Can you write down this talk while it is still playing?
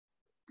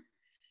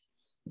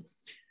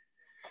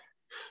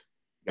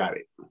Got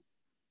it.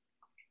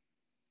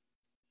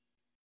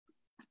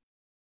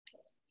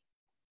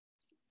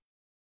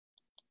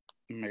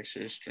 Make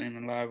sure it's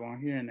streaming live on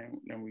here, and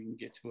then we can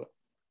get to it.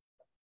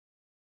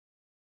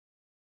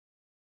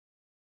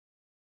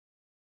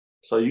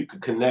 So you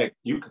could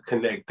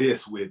connect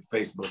this with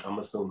Facebook, I'm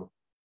assuming.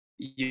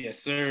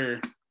 Yes,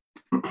 sir.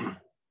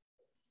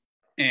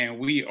 And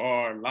we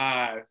are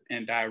live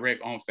and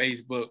direct on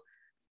Facebook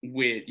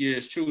with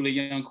yours truly,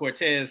 Young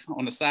Cortez,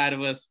 on the side of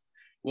us.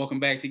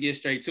 Welcome back to Get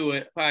Straight to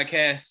It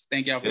podcast.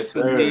 Thank y'all for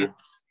tuning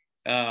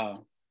in.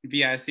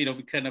 VIC, don't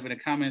be cutting up in the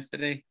comments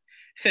today.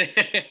 Hey,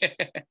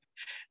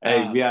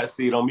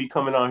 VIC, don't be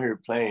coming on here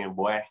playing,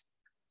 boy.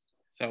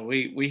 So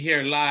we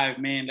here live,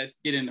 man. Let's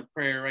get into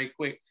prayer right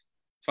quick.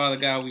 Father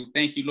God, we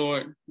thank you,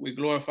 Lord. We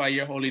glorify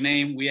your holy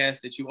name. We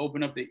ask that you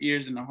open up the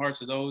ears and the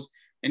hearts of those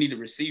that need to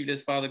receive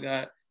this, Father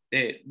God,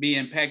 that be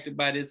impacted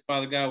by this,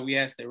 Father God. We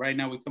ask that right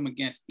now we come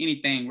against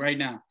anything right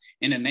now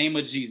in the name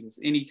of Jesus,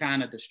 any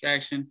kind of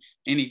distraction,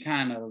 any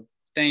kind of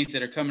things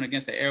that are coming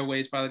against the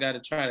airways, Father God, to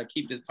try to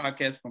keep this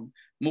podcast from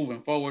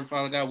moving forward,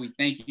 Father God. We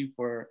thank you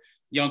for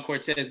young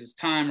Cortez's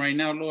time right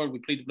now, Lord. We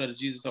plead the blood of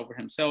Jesus over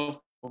himself,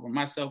 over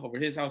myself, over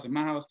his house and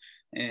my house.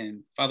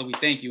 And Father, we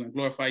thank you and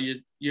glorify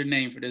your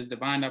name for this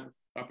divine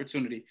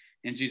opportunity.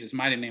 In Jesus'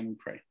 mighty name we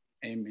pray.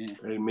 Amen.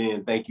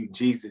 Amen. Thank you,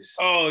 Jesus.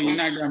 Oh, you're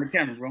not on the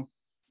camera, bro.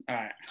 All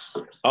right.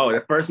 Oh,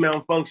 the first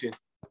malfunction.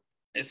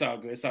 It's all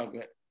good. It's all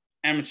good.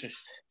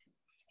 Amateurs.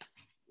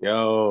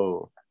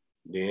 Yo,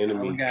 the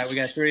enemy. We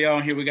got three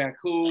on here. We got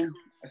Cool.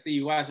 I see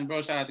you watching,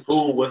 bro. Shout out to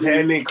Cool. What's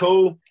happening,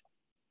 Cool?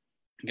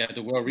 Got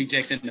the World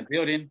Rejects in the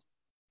building.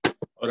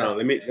 Hold on.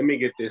 Let me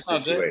get this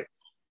situated.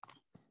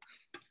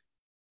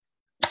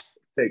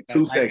 Take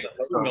 2 seconds.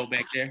 Go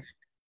back there.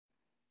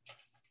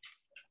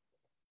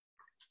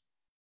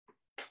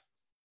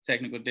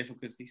 Technical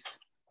difficulties.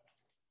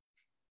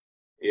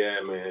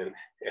 Yeah, man.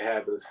 It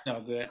happens. It's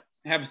all good. It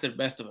happens to the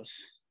best of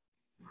us.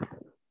 All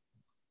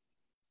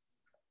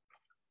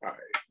right.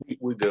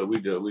 We good.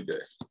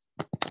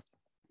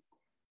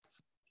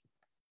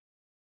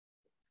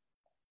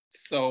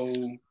 So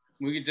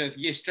we could just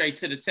get straight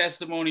to the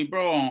testimony,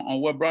 bro,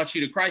 on what brought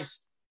you to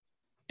Christ.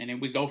 And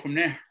then we go from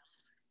there.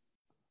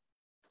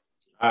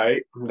 All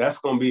right, that's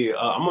gonna be.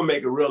 I'm gonna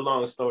make a real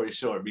long story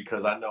short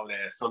because I know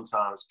that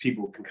sometimes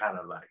people can kind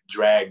of like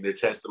drag their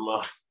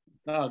testimony.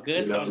 Oh,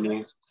 good. You know what I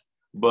mean?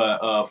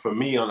 But for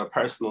me, on a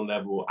personal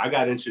level, I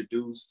got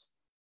introduced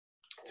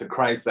to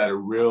Christ at I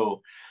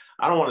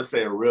don't want to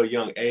say a real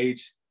young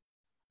age.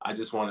 I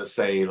just want to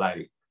say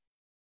like,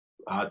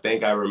 I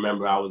think I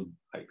remember I was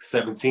like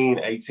 17,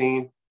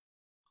 18.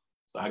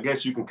 So I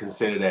guess you can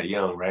consider that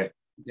young, right?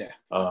 Yeah.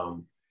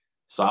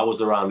 So I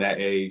was around that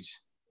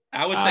age.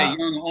 I would say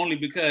young only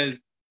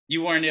because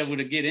you weren't able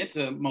to get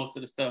into most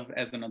of the stuff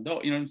as an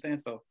adult. You know what I'm saying?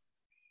 So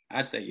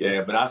I'd say young.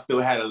 Yeah, but I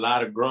still had a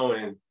lot of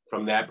growing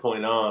from that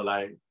point on.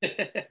 Like,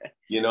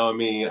 you know what I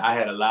mean? I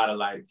had a lot of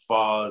like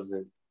falls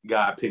and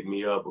God picked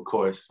me up, of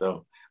course.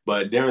 So,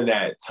 but during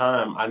that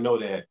time, I know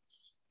that,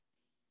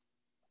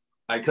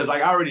 like, cause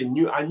like I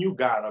knew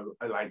God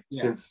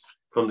since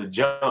from the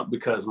jump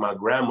because my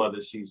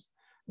grandmother, she's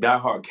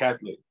diehard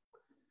Catholic.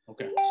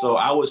 Okay. So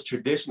I was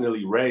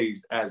traditionally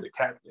raised as a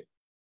Catholic,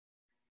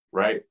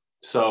 right?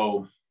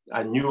 So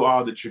I knew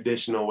all the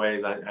traditional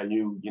ways. I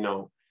knew,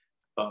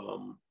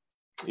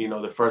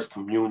 the first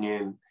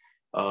communion.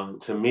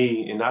 To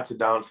me, and not to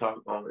down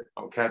talk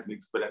on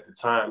Catholics, but at the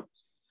time,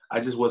 I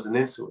just wasn't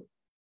into it.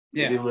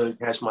 Yeah. It didn't really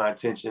catch my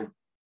attention.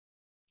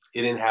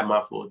 It didn't have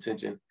my full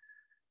attention.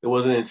 It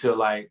wasn't until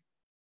like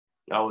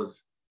I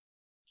was,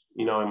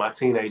 in my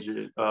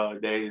teenager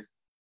days,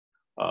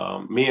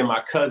 me and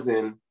my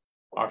cousin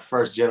are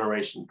first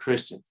generation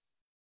Christians.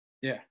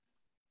 Yeah.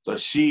 So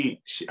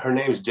her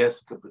name is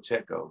Jessica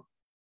Pacheco.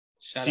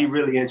 She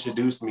really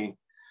introduced me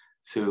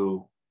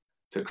to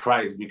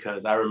Christ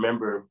because I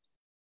remember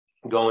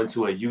going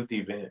to a youth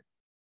event.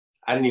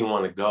 I didn't even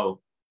want to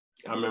go.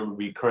 I remember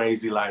being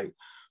crazy, like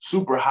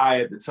super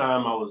high at the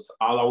time. All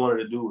I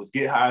wanted to do was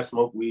get high,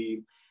 smoke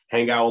weed,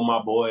 hang out with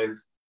my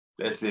boys.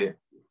 That's it.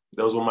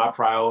 Those were my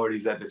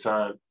priorities at the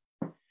time.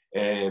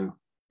 And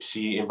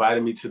she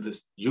invited me to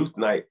this youth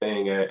night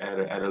thing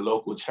at a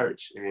local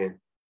church. And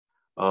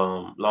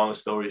long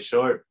story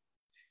short,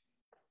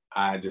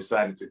 I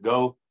decided to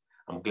go.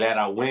 I'm glad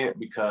I went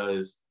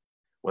because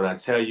when I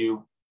tell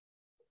you,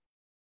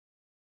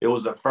 it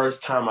was the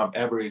first time I've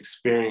ever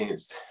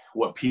experienced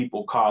what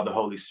people call the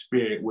Holy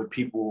Spirit, what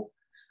people,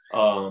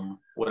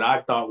 what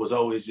I thought was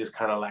always just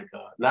kind of like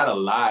not a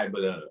lie,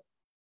 but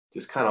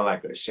just kind of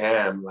like a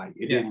sham. Like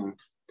it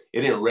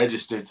didn't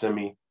register to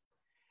me.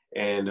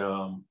 And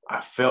I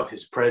felt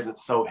his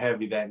presence so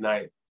heavy that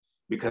night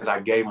because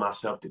I gave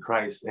myself to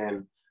Christ.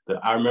 And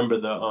I remember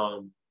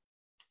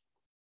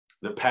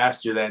the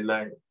pastor that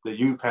night, the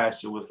youth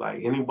pastor was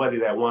like, anybody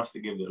that wants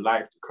to give their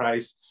life to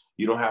Christ,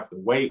 you don't have to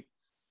wait.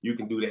 You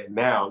can do that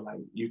now. Like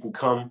you can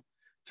come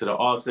to the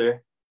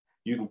altar,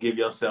 you can give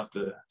yourself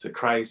to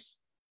Christ.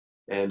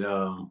 And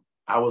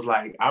I was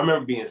like, I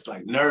remember being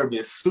like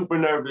nervous, super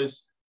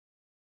nervous.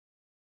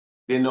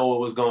 didn't know what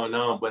was going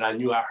on, but I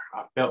knew I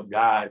felt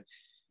God,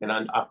 and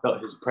I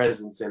felt his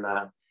presence, and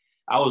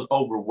I was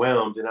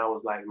overwhelmed, and I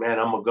was like, man,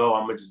 I'm gonna go.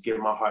 I'm gonna just give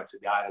my heart to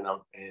God,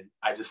 and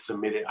I just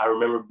submitted. I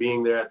remember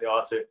being there at the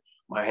altar,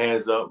 my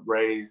hands up,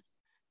 raised,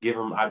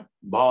 I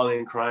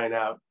bawling, crying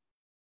out.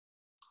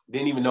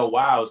 Didn't even know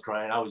why I was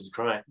crying. I was just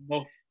crying,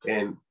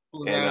 and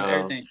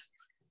everything.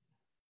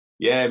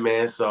 Yeah,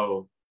 man.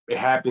 So it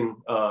happened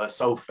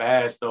so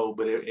fast though,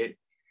 but it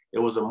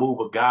was a move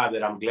of God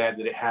that I'm glad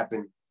that it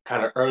happened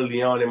kind of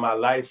early on in my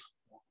life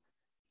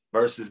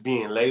versus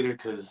being later,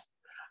 because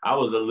I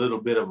was a little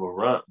bit of a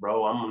runt,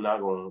 bro. I'm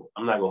not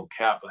gonna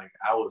cap. Like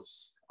I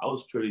was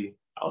pretty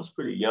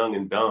young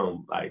and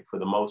dumb, like for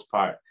the most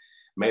part.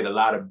 Made a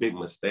lot of big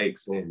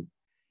mistakes, and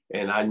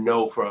I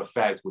know for a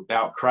fact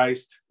without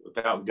Christ,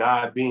 without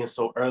God being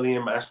so early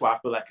in my, that's why I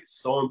feel like it's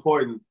so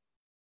important.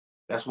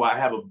 That's why I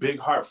have a big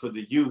heart for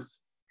the youth,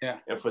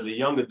 and for the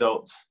young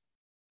adults,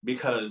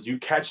 because you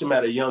catch them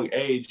at a young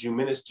age, you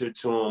minister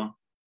to them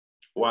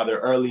while they're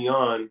early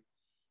on,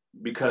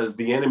 because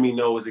the enemy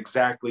knows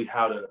exactly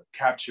how to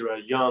capture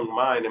a young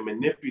mind and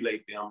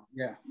manipulate them.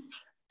 Yeah.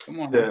 Come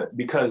on.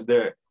 Because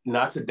they're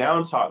not to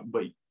down talk,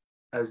 but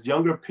as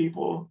younger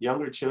people,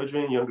 younger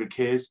children, younger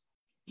kids,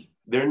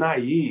 they're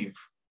naive.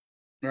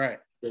 Right.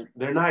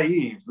 They're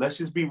naive. Let's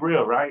just be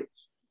real, right?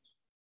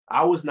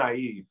 I was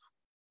naive.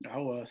 I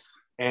was.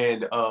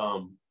 And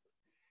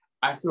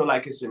I feel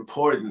like it's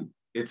important.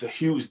 It's a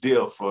huge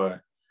deal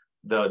for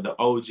the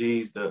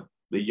OGs, the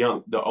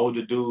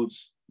older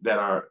dudes that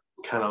are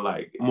kind of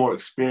like more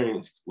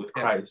experienced with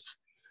Christ,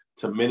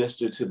 to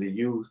minister to the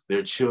youth,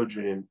 their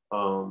children,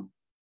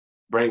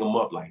 bring them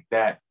up like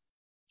that,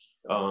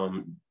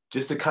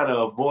 just to kind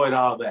of avoid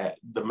all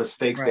the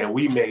mistakes that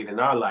we made in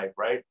our life,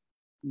 right?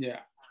 Yeah.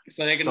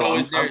 So they can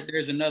know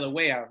there's another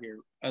way out here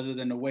other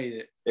than the way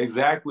that.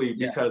 Exactly,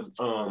 because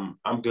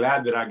I'm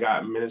glad that I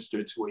got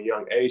ministered to a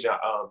young age.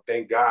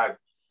 Thank God,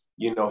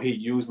 he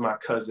used my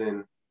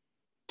cousin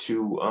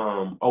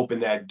to open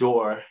that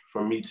door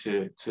for me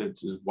to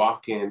just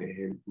walk in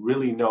and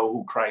really know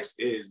who Christ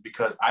is,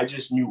 because I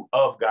just knew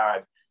of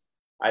God.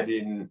 I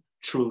didn't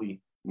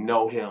truly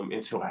know him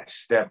until I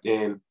stepped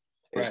in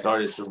and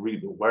started to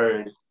read the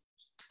word,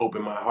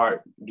 open my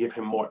heart, give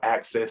him more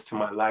access to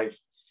my life.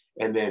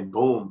 And then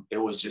boom, it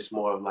was just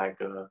more of like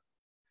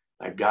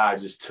God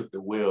just took the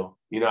wheel.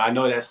 I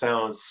know that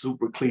sounds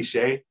super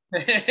cliche,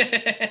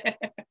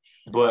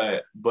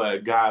 but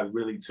God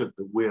really took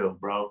the wheel,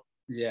 bro.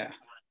 Yeah.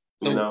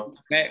 So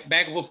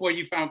back before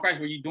you found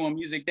Christ, were you doing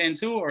music then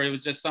too, or it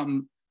was just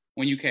something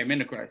when you came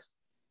into Christ?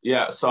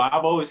 Yeah, so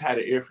I've always had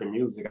an ear for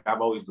music.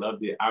 I've always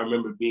loved it. I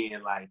remember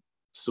being like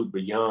super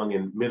young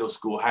in middle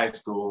school, high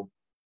school,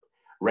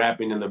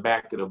 rapping in the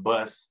back of the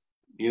bus.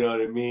 You know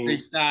what I mean?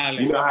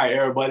 Freestyling. You know how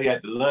everybody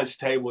at the lunch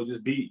table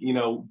just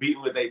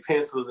beating with their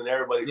pencils and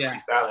everybody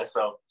freestyling.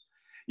 So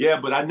yeah,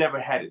 but I never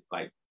had it,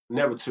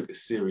 never took it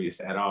serious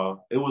at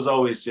all. It was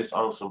always just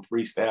on some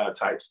freestyle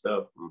type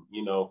stuff.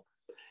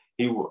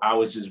 I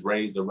was just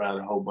raised around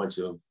a whole bunch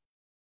of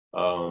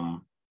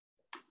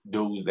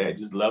dudes that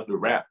just loved to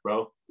rap,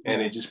 bro.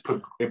 And it just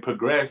it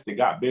progressed. It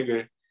got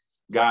bigger.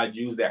 God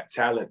used that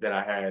talent that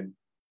I had,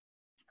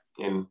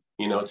 and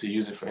to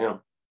use it for him.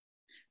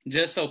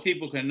 Just so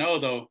people can know,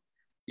 though,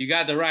 you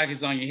got the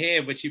Rockets on your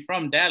head, but you're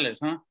from Dallas,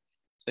 huh?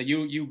 So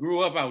you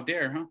grew up out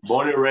there, huh?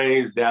 Born and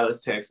raised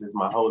Dallas, Texas,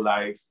 my whole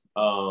life.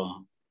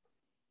 So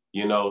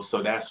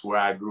that's where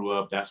I grew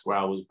up. That's where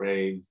I was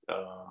raised.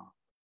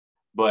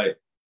 But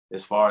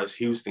as far as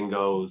Houston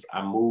goes,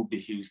 I moved to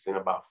Houston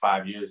about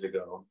 5 years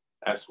ago.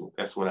 That's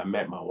when I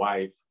met my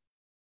wife.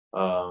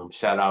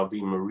 Shout out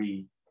V.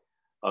 Marie.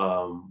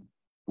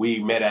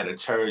 We met at a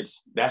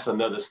church. That's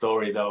another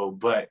story though.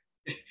 But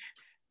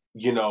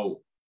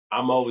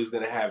I'm always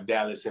gonna have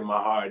Dallas in my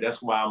heart.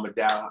 That's why I'm a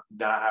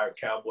diehard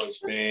Cowboys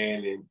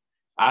fan, and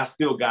I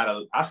still get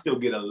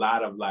a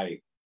lot of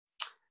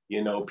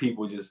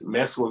people just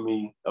mess with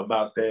me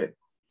about that.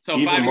 So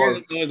even 5 years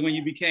ago is when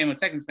you became a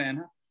Texans fan,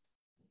 huh?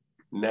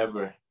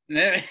 Never.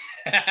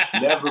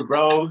 Never,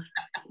 bro.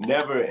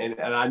 Never, and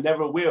I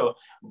never will.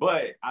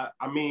 But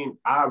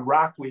I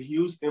rock with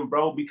Houston,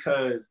 bro,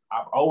 because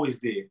I've always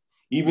did.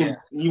 Even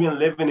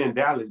living in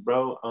Dallas,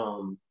 bro.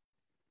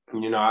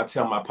 I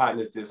tell my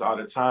partners this all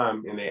the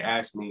time, and they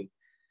ask me,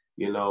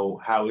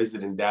 how is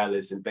it in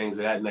Dallas and things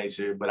of that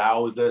nature. But I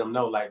always let them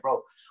know, like,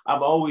 bro,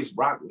 I've always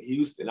rocked with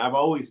Houston. I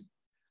always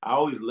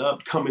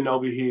loved coming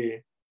over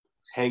here,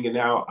 hanging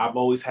out. I've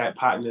always had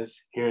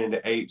partners here in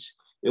the H.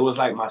 It was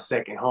like my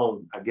second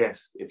home, I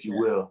guess, if you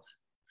will.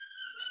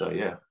 So,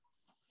 yeah.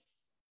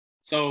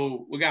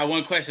 So we got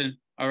one question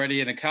already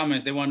in the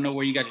comments. They want to know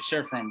where you got your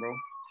shirt from, bro.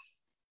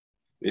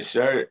 This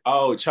shirt?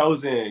 Oh,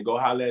 Chosen. Go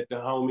holler at the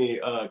homie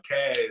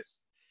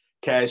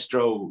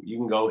Castro. You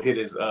can go hit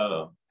his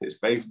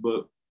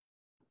Facebook.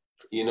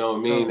 You know what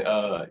I mean?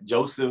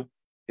 Joseph,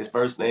 his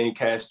first name,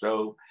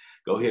 Castro.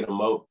 Go hit him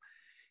up.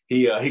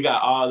 He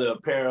got all the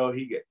apparel.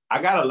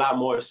 I got a lot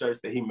more shirts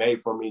that he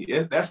made for me.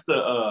 That's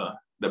the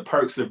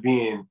perks of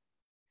being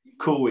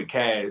cool with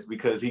Cass,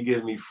 because he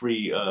gives me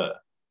free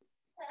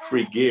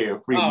free gear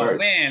and free Oh merch.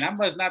 man, I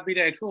must not be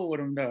that cool with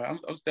him though.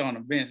 I'm still on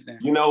the bench then.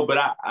 You know, but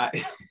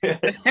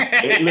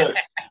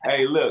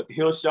look,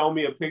 he'll show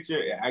me a picture.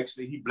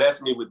 Actually, he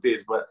blessed me with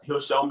this, but he'll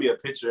show me a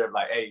picture of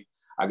like, hey,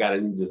 I got a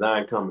new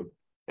design coming.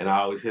 And I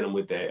always hit him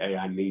with that, hey,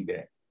 I need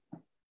that.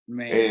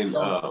 Man, and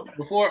so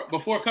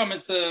before coming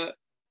to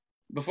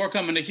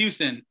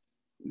Houston,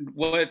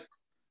 what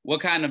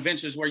kind of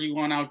ventures were you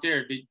on out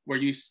there? Were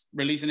you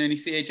releasing any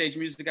CHH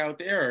music out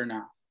there or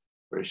not?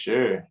 For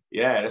sure.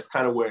 Yeah, that's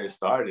kind of where it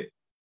started.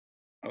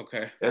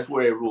 Okay. That's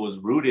where it was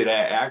rooted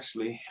at,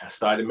 actually. I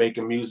started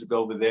making music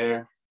over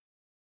there.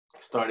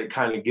 Started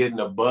kind of getting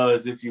a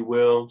buzz, if you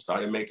will.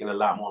 Started making a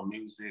lot more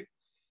music.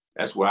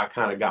 That's where I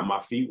kind of got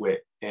my feet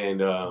wet. And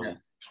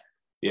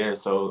yeah,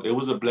 so it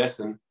was a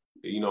blessing.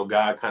 You know,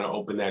 God kind of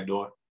opened that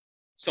door.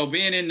 So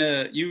being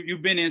in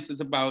you've been in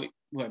since about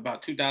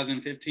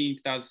 2015,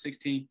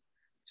 2016.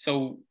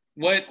 So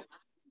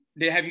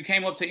have you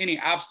came up to any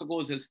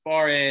obstacles as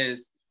far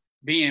as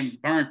being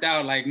burnt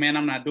out? Like, man,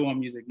 I'm not doing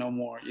music no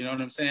more. You know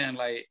what I'm saying?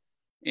 Like,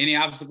 any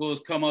obstacles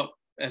come up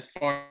as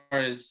far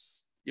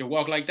as your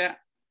walk like that?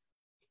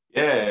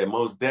 Yeah,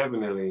 most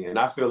definitely. And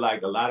I feel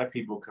like a lot of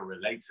people can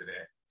relate to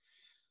that.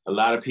 A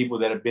lot of people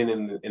that have been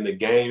in the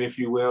game, if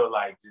you will,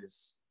 like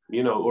just,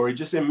 you know, or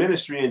just in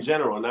ministry in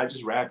general, not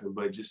just rapping,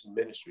 but just in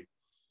ministry,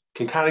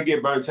 can kind of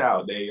get burnt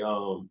out.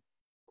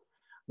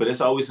 But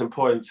it's always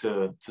important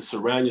to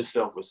surround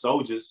yourself with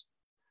soldiers,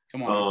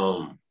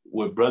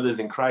 with brothers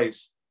in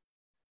Christ,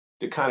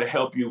 to kind of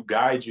help you,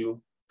 guide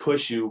you,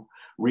 push you,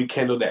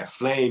 rekindle that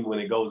flame when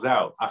it goes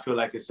out. I feel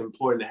like it's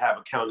important to have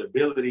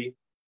accountability.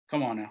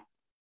 Come on now.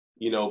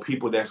 You know,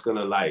 people that's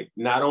gonna like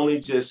not only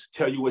just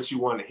tell you what you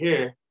want to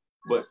hear,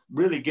 but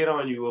really get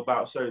on you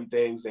about certain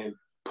things and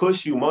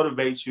push you,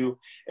 motivate you.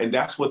 And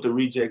that's what the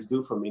Rejects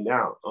do for me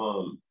now.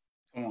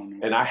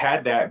 And I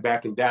had that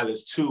back in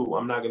Dallas too.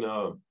 I'm not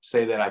gonna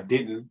say that I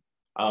didn't.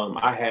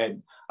 I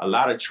had a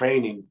lot of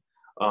training,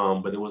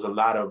 but there was a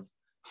lot of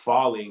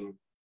falling.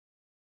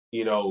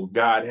 You know,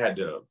 God had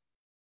to,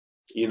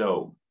 you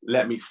know,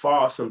 let me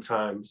fall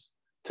sometimes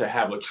to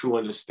have a true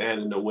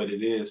understanding of what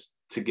it is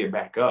to get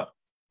back up.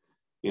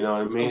 You know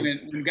what I mean?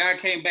 So when God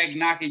came back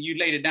knocking, you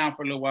laid it down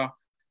for a little while.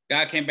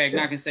 God came back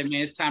knocking and said,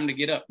 man, it's time to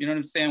get up. You know what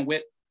I'm saying?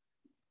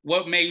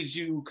 What made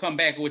you come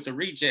back with the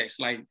Rejects?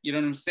 Like, you know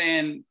what I'm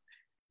saying?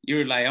 You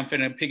were like, I'm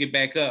finna pick it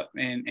back up.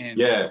 And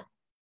yeah,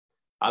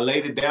 I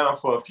laid it down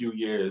for a few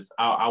years.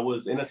 I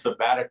was in a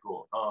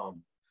sabbatical.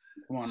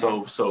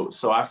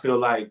 So I feel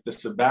like the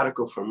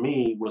sabbatical for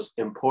me was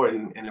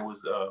important, and it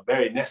was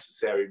very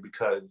necessary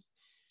because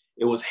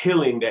it was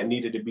healing that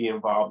needed to be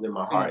involved in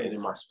my heart and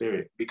in my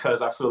spirit,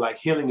 because I feel like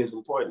healing is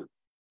important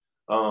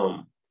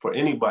for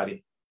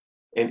anybody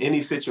in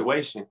any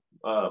situation.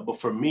 But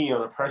for me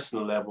on a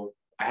personal level,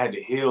 I had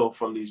to heal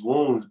from these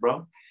wounds,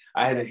 bro.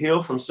 I had to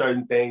heal from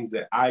certain things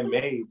that I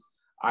made.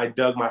 I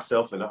dug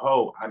myself in a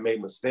hole. I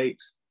made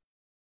mistakes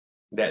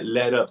that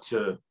led up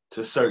to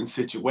certain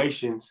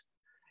situations.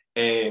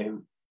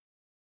 And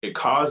it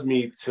caused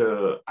me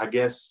to, I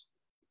guess,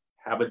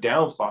 have a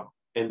downfall.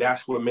 And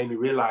that's what made me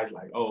realize,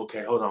 like, oh,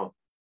 okay, hold on.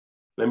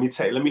 Let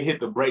me hit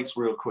the brakes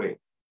real quick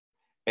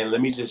and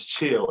let me just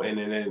chill. And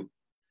then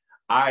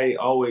I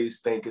always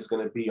think it's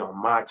gonna be on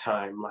my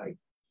time. Like,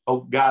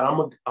 oh God,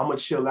 I'm gonna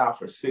chill out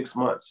for 6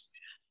 months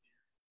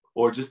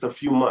or just a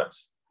few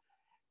months.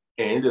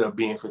 And it ended up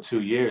being for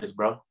 2 years,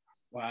 bro.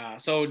 Wow.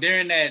 So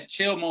during that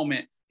chill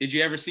moment, did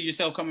you ever see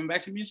yourself coming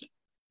back to music?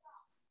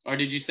 Or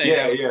did you say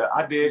yeah,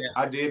 I did. Yeah.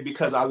 I did,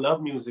 because I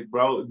love music,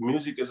 bro.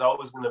 Music is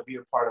always gonna be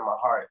a part of my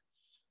heart.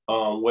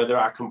 Whether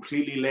I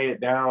completely lay it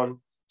down,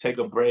 take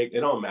a break,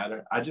 it don't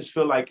matter. I just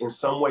feel like in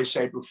some way,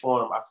 shape, or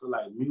form, I feel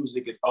like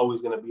music is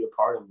always gonna be a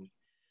part of me.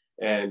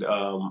 And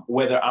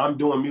whether I'm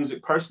doing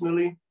music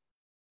personally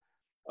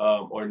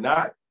or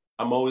not,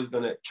 I'm always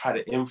gonna try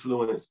to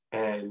influence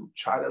and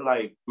try to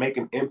like make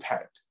an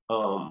impact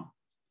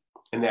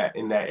in that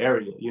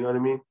area. You know what I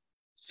mean?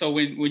 So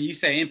when you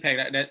say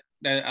impact, that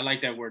I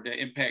like that word, that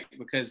impact,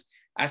 because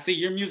I see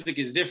your music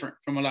is different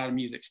from a lot of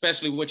music,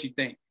 especially what you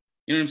think.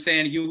 You know what I'm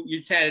saying?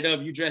 You tatted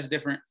up, you dress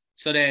different,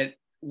 so that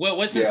what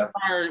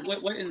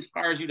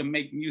inspires you to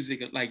make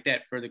music like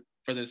that for the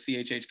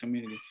CHH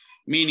community?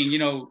 Meaning, you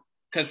know,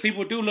 because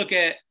people do look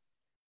at,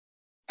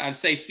 I'd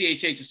say,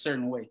 CHH a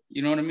certain way.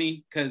 You know what I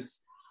mean?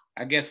 Because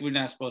I guess we're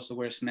not supposed to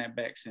wear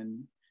snapbacks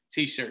and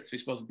t-shirts. We're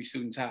supposed to be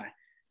suit and tie.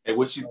 Hey,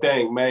 what you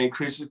think, man?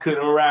 Christian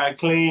couldn't ride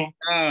clean,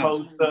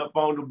 post up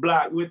on the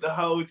block with the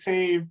whole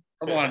team.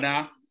 Come on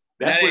now.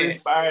 That's what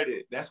inspired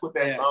it. That's what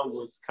that song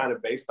was kind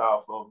of based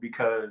off of,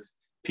 because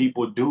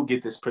people do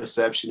get this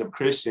perception of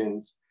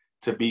Christians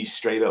to be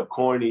straight up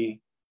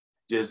corny,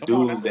 just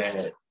dudes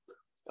that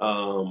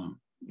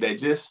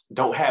just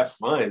don't have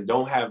fun,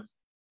 don't have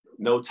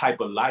no type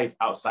of life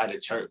outside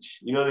of church.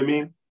 You know what I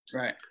mean?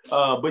 Right.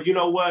 But you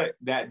know what?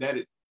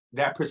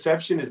 That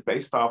perception is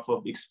based off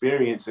of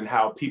experience and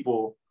how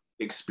people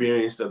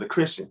experienced other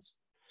Christians.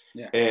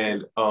 Yeah.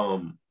 And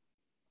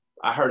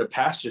I heard a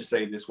pastor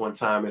say this one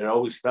time, and it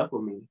always stuck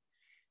with me.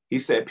 He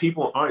said,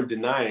 people aren't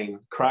denying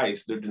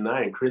Christ, they're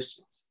denying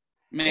Christians.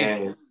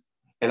 Man.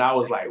 And I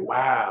was like,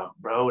 wow,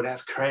 bro,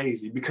 that's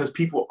crazy, because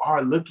people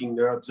are looking,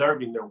 they're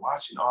observing, they're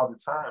watching all the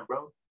time,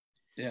 bro.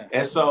 Yeah.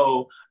 And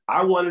so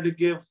I wanted to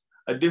give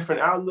a different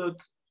outlook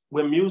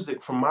with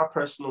music from my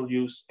personal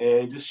use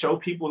and just show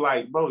people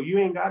like, bro, you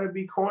ain't gotta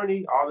be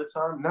corny all the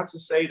time. Not to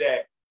say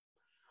that,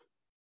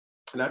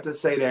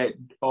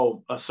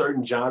 oh, a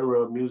certain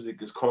genre of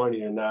music is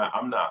corny or not.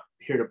 I'm not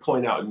here to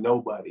point out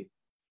nobody.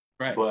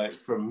 Right. But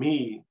for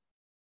me,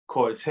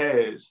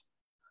 Cortez,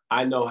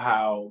 I know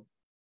how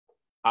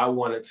I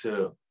wanted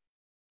to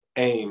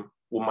aim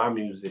with my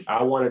music.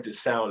 I wanted to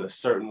sound a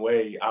certain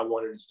way. I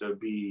wanted it to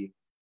be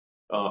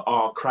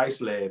all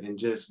Christ-led, and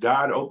just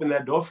God opened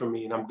that door for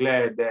me. And I'm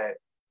glad that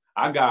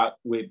I got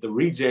with the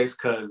Rejects,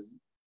 because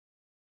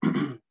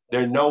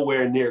they're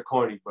nowhere near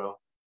corny, bro.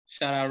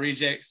 Shout out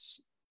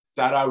Rejects.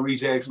 Shout out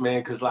Rejects, man,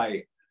 because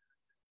like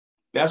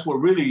that's what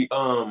really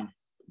kind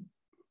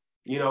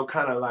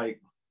of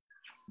like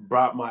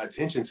brought my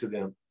attention to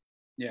them.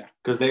 Yeah.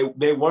 Because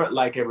they weren't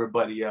like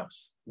everybody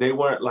else. They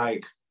weren't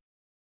like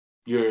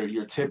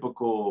your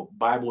typical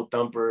Bible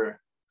thumper,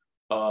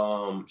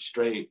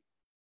 straight,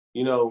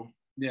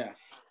 Yeah.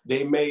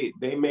 They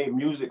made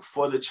music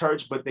for the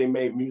church, but they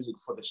made music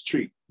for the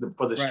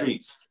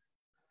streets.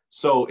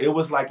 So it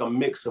was like a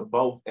mix of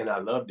both, and I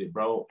loved it,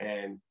 bro.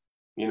 And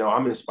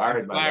I'm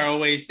inspired by Fire that.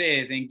 always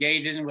says,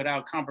 engaging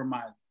without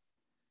compromising.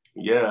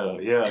 Yeah.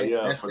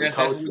 That's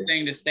one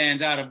thing that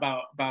stands out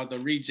about the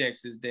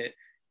Rejects, is that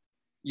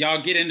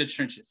y'all get in the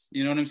trenches.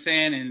 You know what I'm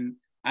saying? And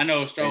I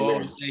know Stro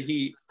always say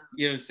he's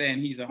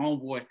a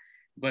homeboy,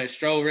 but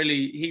Stro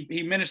really,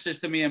 he ministers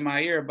to me in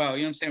my ear about,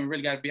 we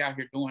really got to be out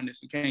here doing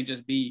this. We can't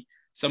just be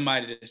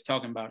somebody that's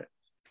talking about it,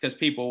 because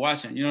people are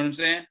watching, you know what I'm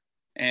saying?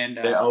 And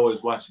they're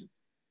always watching.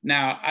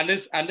 Now, I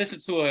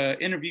listened to an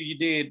interview you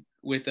did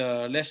with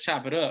Let's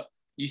Chop It Up.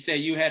 You said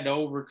you had to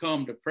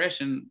overcome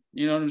depression,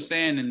 you know what I'm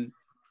saying? And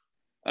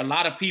a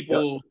lot of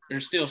people are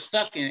still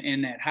stuck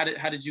in that.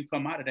 How did you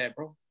come out of that,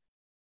 bro?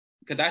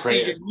 Because I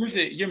see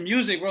your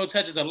music, bro,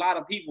 touches a lot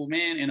of people,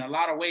 man, in a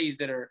lot of ways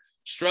that are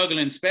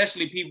struggling,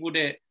 especially people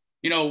that,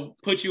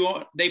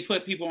 they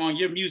put people on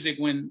your music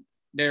when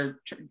they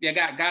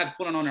got God's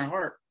pulling on their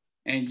heart,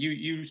 and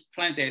you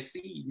plant that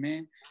seed,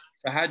 man.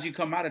 So how'd you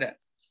come out of that?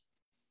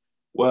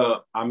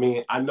 Well, I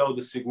mean, I know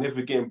the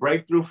significant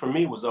breakthrough for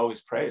me was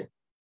always prayer.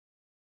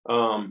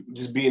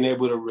 Just being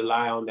able to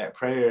rely on that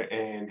prayer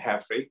and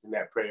have faith in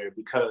that prayer,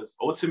 because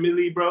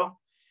ultimately, bro,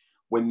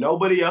 when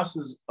nobody else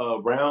is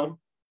around,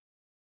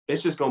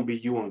 it's just gonna be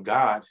you and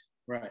God.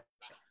 Right.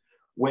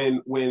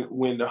 When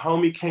the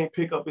homie can't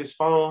pick up his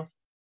phone,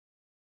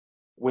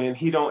 when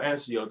he don't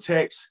answer your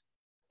text,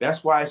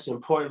 that's why it's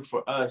important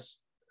for us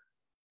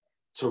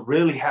to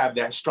really have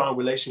that strong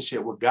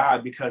relationship with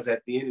God, because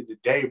at the end of the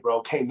day,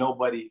 bro, can't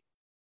nobody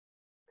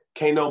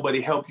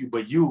help you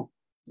but you.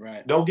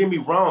 Right. Don't get me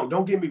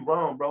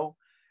wrong, bro.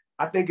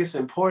 I think it's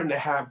important to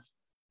have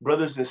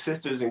brothers and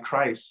sisters in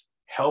Christ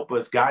help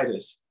us, guide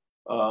us,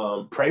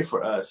 pray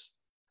for us.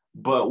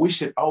 But we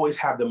should always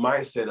have the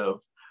mindset of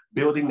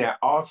building that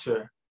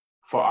altar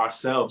for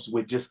ourselves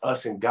with just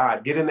us and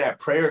God. Get in that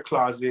prayer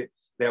closet,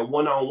 that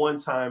one-on-one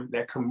time,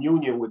 that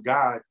communion with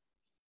God,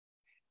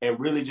 and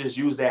really just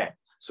use that.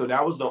 So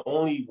that was the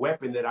only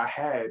weapon that I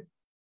had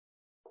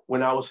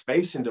when I was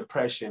facing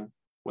depression,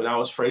 when I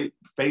was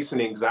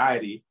facing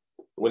anxiety,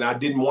 when I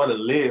didn't want to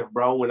live,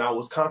 bro, when I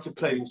was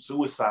contemplating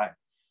suicide,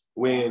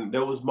 when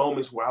there was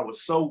moments where I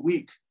was so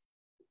weak,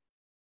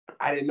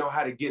 I didn't know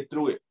how to get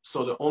through it.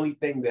 So the only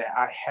thing that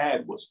I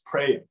had was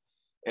prayer.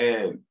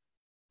 And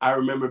I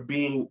remember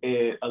being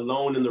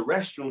alone in the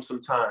restroom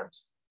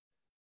sometimes,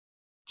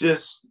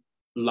 just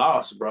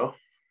lost, bro,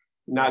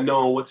 not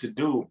knowing what to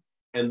do.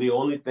 And the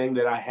only thing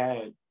that I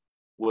had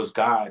was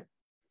God.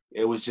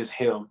 It was just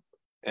him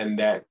and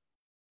that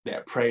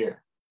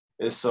prayer.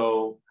 And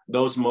so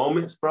those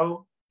moments,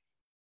 bro,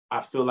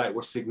 I feel like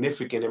were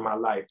significant in my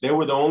life. They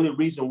were the only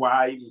reason why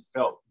I even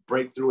felt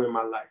breakthrough in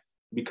my life,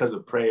 because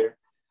of prayer.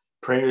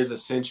 Prayer is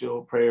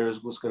essential. Prayer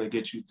is what's going to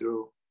get you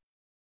through,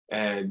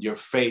 and your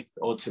faith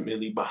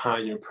ultimately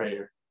behind your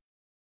prayer.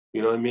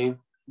 You know what I mean?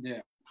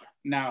 Yeah.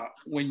 Now,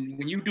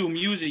 when you do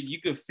music,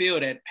 you can feel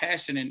that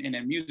passion in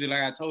that music.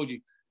 Like I told you,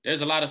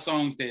 there's a lot of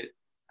songs that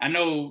I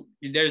know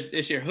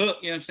it's your hook,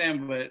 you know what I'm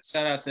saying? But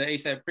shout out to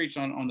ASAP Preach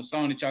on the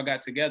song that y'all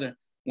got together,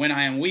 When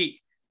I Am Weak,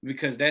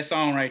 because that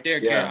song right there,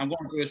 I'm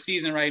going through a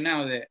season right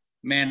now that,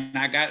 man,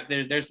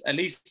 there's at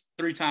least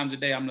 3 times a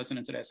day I'm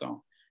listening to that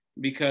song.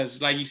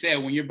 Because like you said,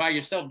 when you're by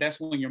yourself, that's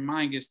when your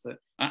mind gets an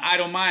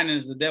idle mind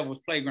is the devil's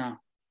playground.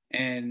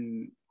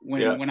 And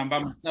when I'm by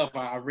myself,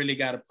 I really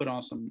got to put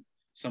on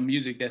some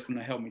music that's going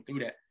to help me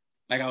through that.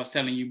 Like I was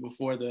telling you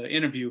before the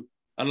interview,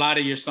 a lot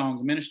of your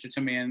songs minister to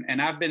me.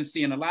 And I've been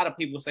seeing a lot of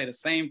people say the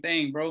same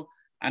thing, bro.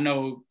 I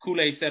know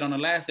Kool-Aid said on the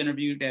last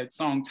interview that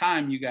song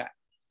Time you got.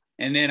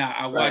 And then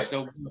I watched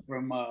over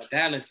from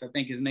Dallas. I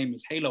think his name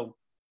is Halo.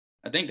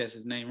 I think that's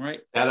his name, right?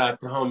 Shout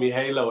out to homie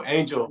Halo,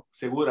 Angel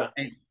Segura.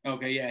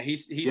 Okay, yeah. He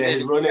said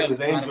his real name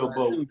is Angel,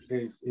 but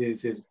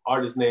his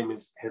artist name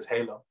is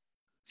Halo.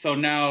 So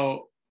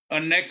now,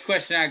 next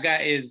question I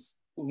got is,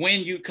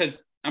 when you,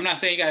 because I'm not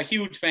saying you got a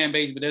huge fan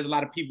base, but there's a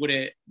lot of people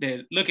that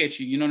look at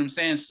you. You know what I'm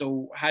saying?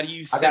 So how do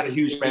you? I got a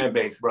huge fan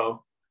base,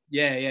 bro.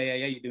 Yeah,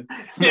 you do.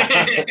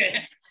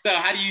 So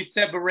how do you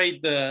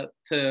separate you know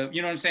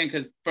what I'm saying?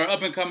 Because for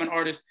up and coming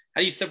artists,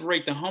 how do you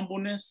separate the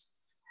humbleness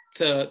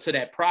to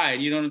that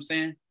pride? You know what I'm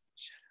saying?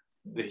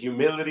 The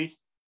humility.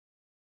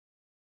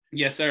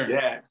 Yes, sir.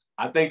 Yeah,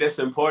 I think that's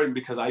important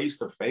because I used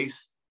to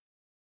face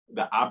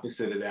the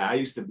opposite of that. I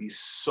used to be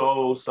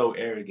so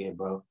arrogant,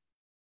 bro.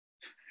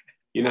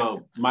 You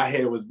know, my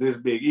head was this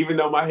big. Even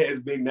though my head's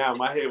big now,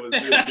 my head was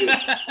this big.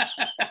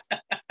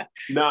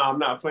 No, I'm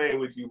not playing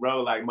with you,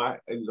 bro. Like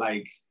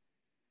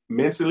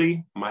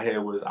mentally,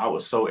 I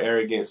was so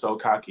arrogant, so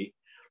cocky.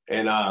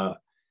 And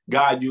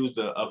God used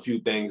a few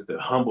things to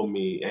humble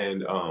me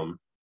and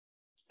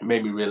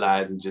made me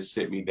realize and just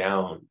sit me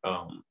down.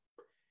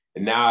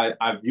 And now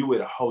I view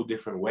it a whole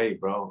different way,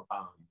 bro.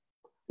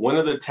 One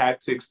of the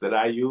tactics that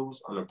I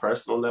use on a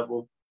personal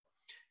level,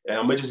 and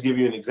I'm gonna just give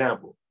you an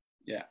example.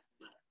 Yeah.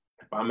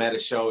 If I'm at a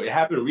show, it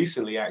happened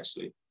recently,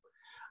 actually.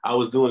 I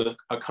was doing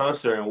a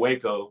concert in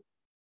Waco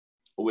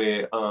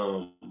with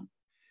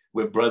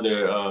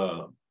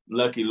brother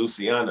Lucky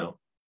Luciano.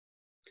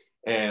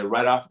 And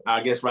right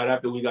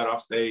after we got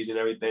off stage and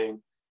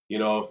everything, you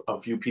know, a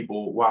few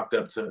people walked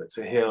up to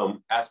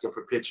him asking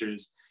for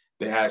pictures.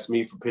 They asked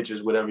me for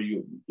pictures, whatever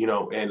you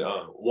know, and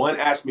one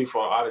asked me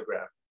for an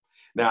autograph.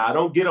 Now, I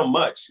don't get them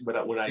much,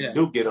 but when I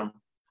do get them,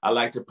 I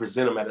like to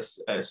present them at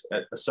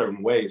a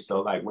certain way.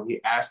 So like when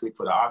he asked me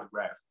for the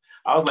autograph,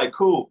 I was like,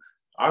 cool,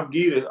 I'll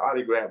give you the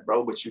autograph,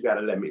 bro, but you got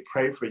to let me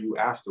pray for you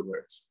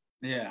afterwards.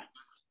 Yeah.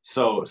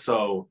 So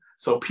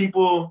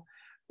people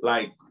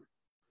like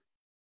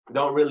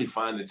don't really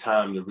find the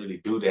time to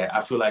really do that.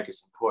 I feel like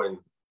it's important,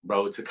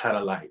 bro, to kind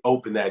of like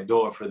open that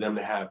door for them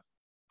to have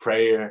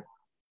prayer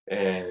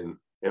and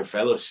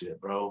fellowship,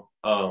 bro.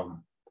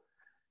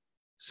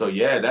 So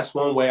yeah, that's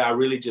one way I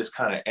really just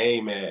kind of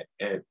aim at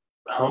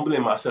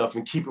humbling myself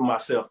and keeping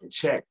myself in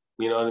check.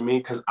 You know what I mean?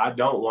 Because I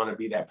don't want to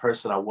be that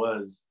person I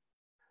was,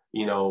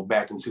 you know,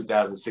 back in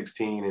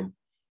 2016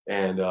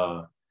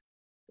 and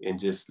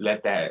just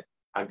let that.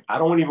 I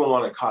don't even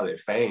want to call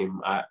it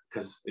fame,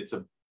 because it's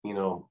you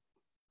know,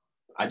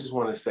 I just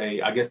want to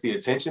say, I guess the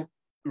attention.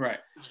 Right.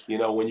 You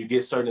know, when you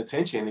get certain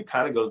attention, it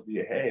kind of goes to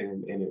your head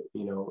and it,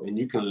 you know, and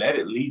you can let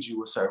it lead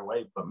you a certain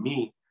way. But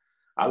me,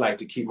 I like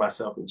to keep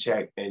myself in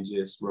check and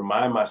just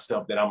remind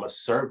myself that I'm a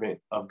servant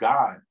of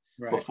God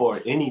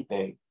before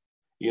anything.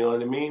 You know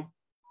what I mean?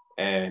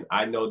 And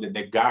I know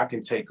that God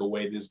can take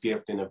away this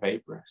gift in a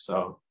vapor.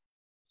 So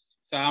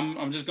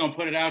I'm just gonna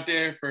put it out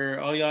there for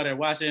all y'all that are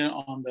watching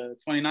on the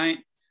 29th.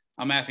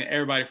 I'm asking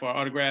everybody for an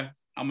autograph.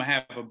 I'm gonna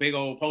have a big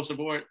old poster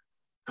board.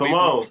 Come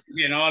on.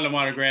 Getting all them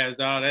autographs,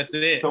 dog. That's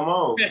it. Come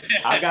on.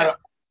 I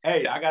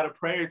got a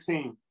prayer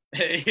team.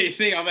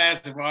 See, I'm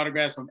asking for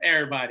autographs from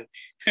everybody.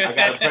 I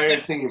got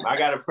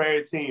a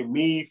prayer team.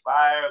 Me,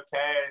 Fire,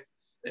 Cass,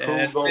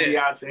 who's gonna be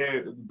out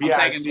there?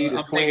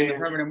 I'm taking the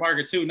permanent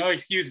marker too. No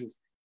excuses.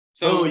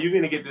 So you're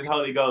gonna get this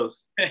Holy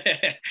Ghost.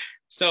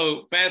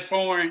 So fast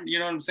forward, you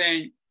know what I'm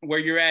saying, where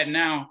you're at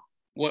now,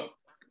 what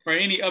for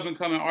any up and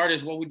coming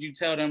artist, what would you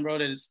tell them, bro,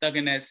 that is stuck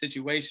in that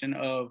situation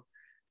of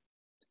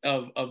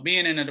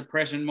being in a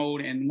depression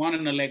mode and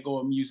wanting to let go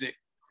of music?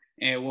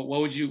 And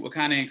what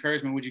kind of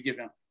encouragement would you give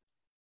them?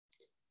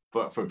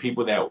 For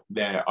people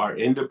that are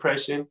in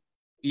depression,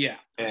 yeah,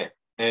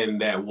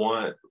 and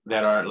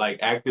that are like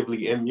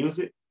actively in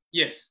music.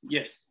 Yes,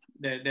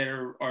 that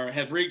are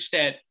have reached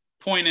that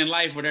point in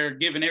life where they're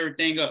giving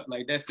everything up.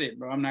 Like, that's it,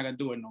 bro. I'm not gonna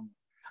do it no more.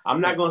 I'm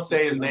not gonna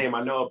say his name.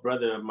 I know a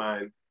brother of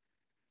mine.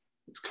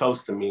 It's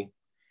close to me.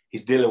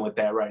 He's dealing with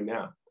that right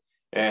now,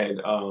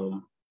 and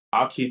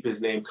I'll keep his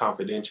name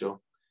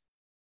confidential.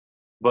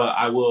 But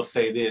I will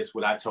say this: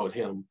 what I told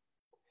him,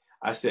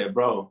 I said,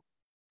 bro,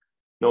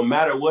 no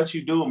matter what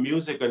you do,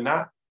 music or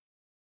not,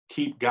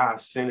 keep God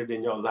centered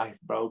in your life,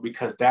 bro,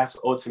 because that's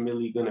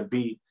ultimately going to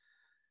be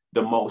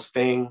the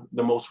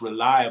most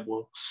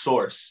reliable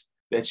source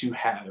that you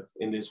have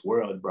in this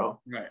world,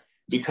 bro. Right.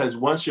 Because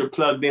once you're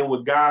plugged in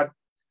with God,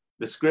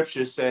 the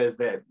scripture says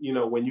that, you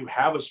know, when you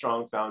have a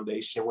strong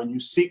foundation, when you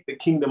seek the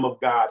kingdom of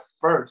God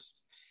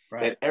first,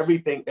 that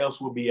everything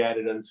else will be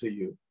added unto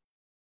you.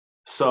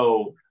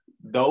 So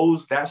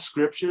that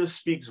scripture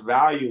speaks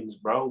volumes,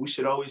 bro. We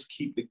should always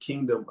keep the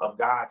kingdom of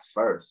God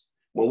first.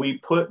 When we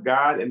put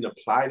God and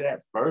apply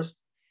that first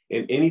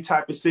in any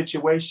type of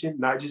situation,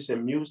 not just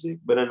in music,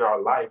 but in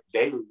our life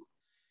daily,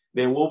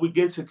 then we'll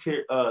begin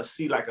to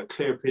see like a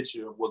clear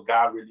picture of what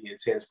God really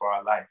intends for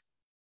our life.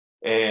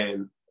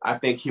 And I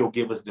think he'll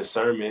give us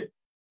discernment.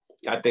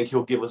 I think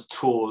he'll give us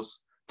tools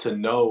to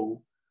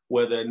know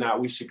whether or not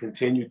we should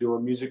continue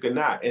doing music or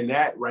not. And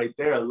that right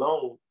there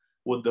alone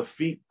will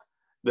defeat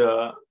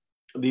the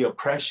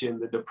oppression,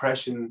 the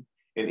depression,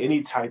 and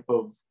any type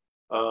of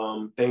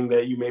thing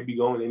that you may be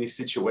going in, any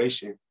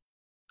situation.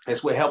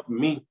 That's what helped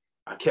me.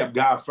 I kept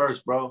God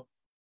first, bro.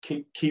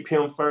 Keep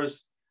him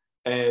first.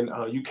 And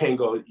you can't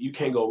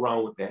go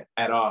wrong with that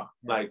at all.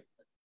 Like,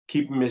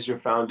 keep him as your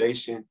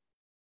foundation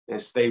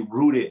and stay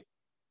rooted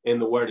in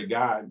the word of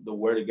God. The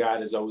word of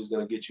God is always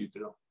going to get you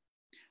through.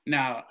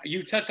 Now,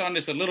 you touched on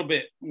this a little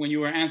bit when you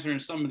were answering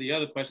some of the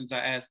other questions I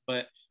asked,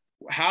 but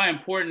how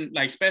important,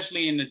 like,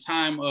 especially in the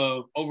time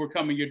of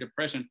overcoming your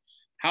depression,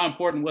 how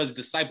important was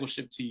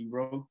discipleship to you,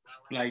 bro?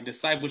 Like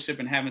discipleship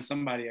and having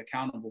somebody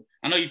accountable.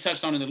 I know you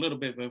touched on it a little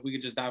bit, but if we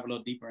could just dive a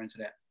little deeper into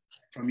that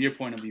from your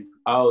point of view.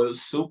 Oh, it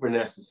was super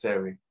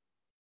necessary.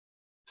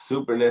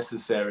 Super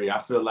necessary.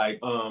 I feel like,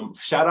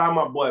 shout out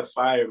my boy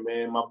Fire,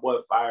 man. My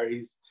boy Fire,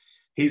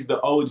 he's the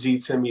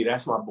OG to me.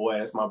 That's my boy.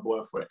 That's my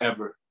boy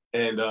forever.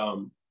 And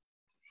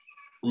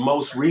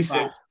most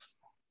recent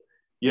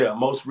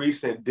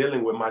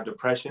dealing with my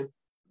depression.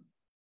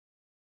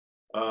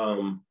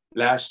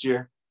 Last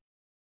year,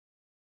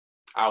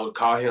 I would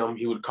call him.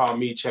 He would call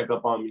me, check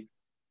up on me,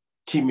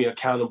 keep me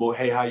accountable.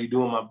 Hey, how you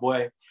doing, my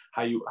boy?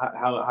 How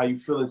you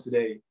feeling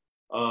today?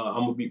 I'm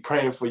gonna be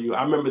praying for you.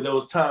 I remember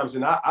those times,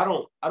 and I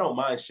don't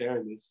mind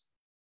sharing this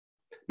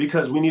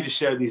because we need to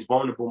share these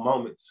vulnerable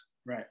moments.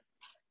 Right.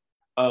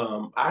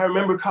 I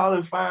remember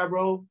calling Fire,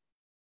 bro.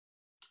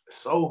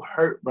 So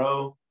hurt,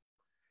 bro.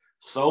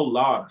 So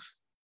lost.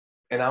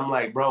 And I'm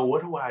like, bro,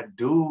 what do I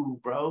do,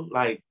 bro?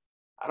 Like,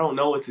 I don't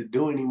know what to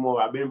do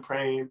anymore. I've been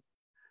praying.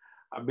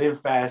 I've been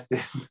fasting.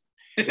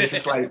 It's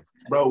just like,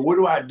 bro, what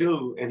do I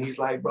do? And he's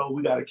like, bro,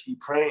 we got to keep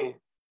praying.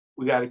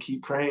 We got to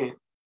keep praying.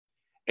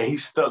 And he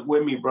stuck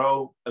with me,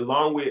 bro,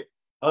 along with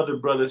other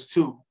brothers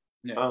too,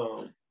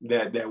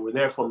 that were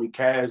there for me.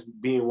 Kaz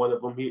being one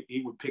of them.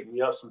 He would pick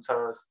me up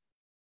sometimes.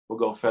 We'll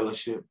go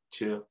fellowship,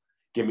 chill,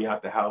 get me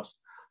out the house.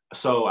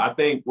 So I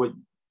think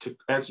to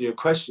answer your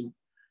question,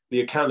 the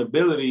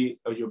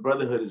accountability of your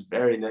brotherhood is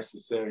very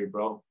necessary,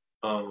 bro.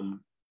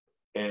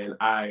 And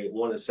I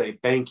want to say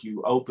thank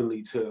you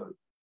openly to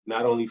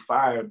not only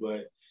Fire,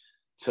 but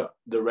to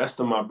the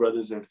rest of my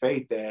brothers in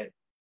faith that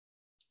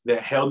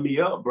held me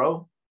up,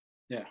 bro.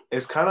 Yeah.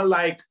 It's kind of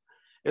like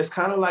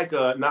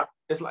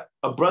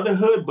a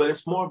brotherhood, but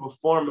it's more of a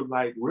form of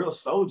like real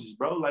soldiers,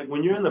 bro. Like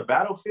when you're in the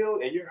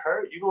battlefield and you're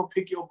hurt, you're going to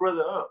pick your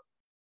brother up.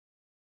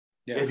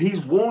 Yeah. If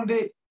he's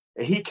wounded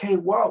and he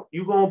can't walk,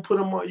 you're going to put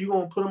him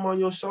on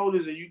your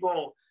shoulders and you're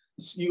going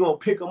to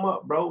pick him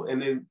up, bro.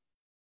 And then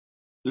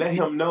let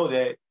him know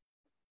that,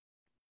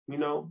 you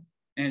know.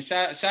 And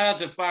shout out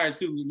to Fire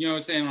too, you know what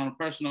I'm saying, on a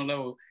personal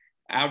level.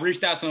 I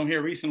reached out to him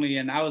here recently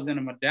and I was in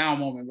a down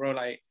moment, bro.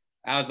 Like,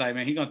 I was like,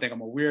 man, he's gonna think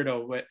I'm a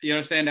weirdo. But you know what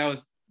I'm saying?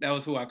 That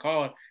was who I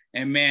called.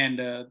 And man,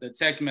 the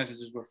text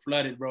messages were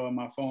flooded, bro, on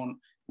my phone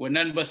with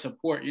nothing but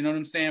support, you know what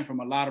I'm saying, from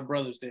a lot of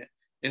brothers that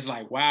it's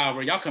like, wow,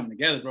 bro, y'all come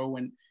together, bro.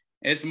 When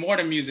it's more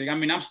than music. I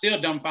mean, I'm still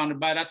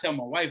dumbfounded by it. I tell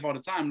my wife all the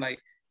time, like,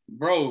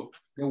 bro,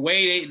 the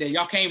way that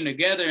y'all came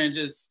together and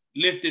just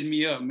lifted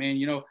me up, man.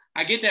 You know,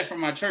 I get that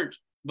from my church,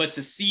 but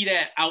to see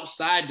that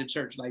outside the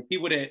church, like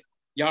people that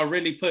y'all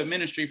really put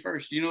ministry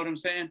first, you know what I'm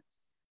saying?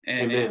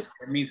 And it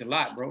means a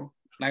lot, bro.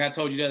 Like I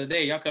told you the other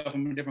day, y'all cut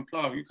from a different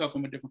cloth. You cut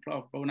from a different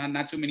cloth, bro.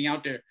 Not too many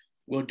out there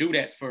will do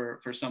that for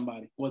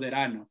somebody, well, that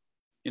I know.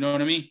 You know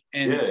what I mean?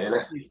 And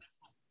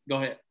go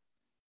ahead.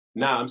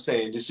 Nah, I'm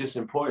saying it's just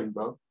important,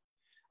 bro.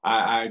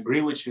 I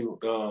agree with you.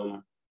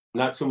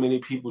 Not too many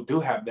people do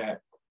have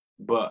that.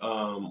 But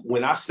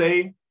when I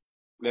say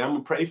that I'm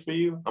gonna pray for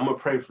you, I'm gonna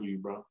pray for you,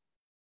 bro.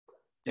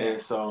 Yeah.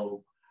 And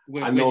so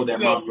I know that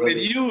my brothers, with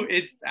you,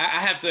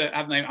 I'm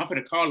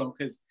gonna call them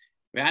because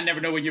I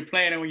never know when you're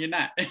playing and when you're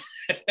not.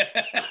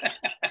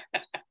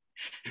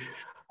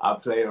 I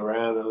play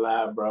around a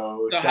lot,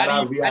 bro. So shout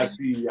out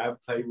VIC. I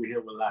play with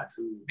him a lot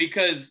too.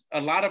 Because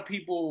a lot of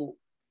people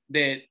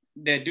that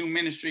do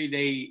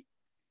ministry,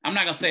 I'm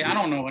not gonna say I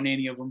don't know on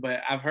any of them,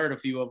 but I've heard a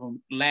few of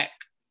them lack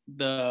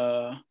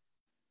the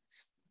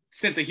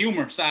sense of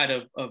humor side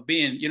of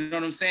being, you know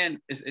what I'm saying?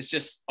 It's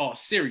just all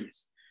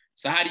serious.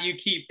 So how do you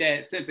keep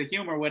that sense of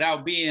humor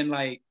without being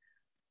like,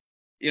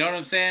 you know what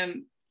I'm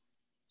saying?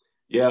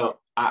 Yeah,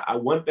 I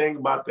one thing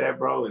about that,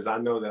 bro, is I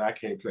know that I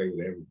can't play with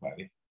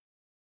everybody.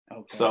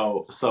 Okay.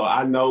 So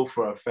I know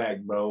for a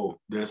fact, bro,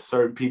 there's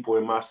certain people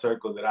in my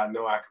circle that I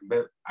know I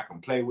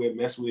can play with,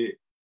 mess with,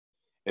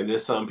 and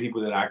there's some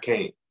people that I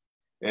can't.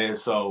 And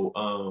so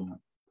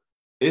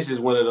it's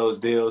just one of those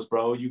deals,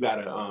 bro. You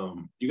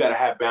gotta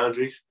have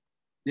boundaries.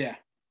 Yeah.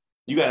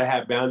 You gotta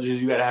have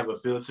boundaries. You gotta have a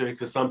filter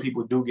because some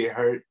people do get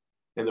hurt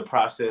in the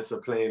process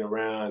of playing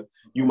around.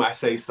 You might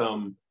say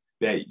something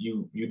that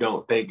you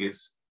don't think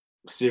is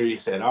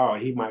serious at all.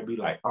 He might be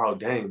like, "Oh,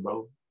 dang,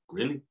 bro,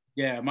 really?"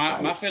 Yeah,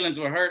 my feelings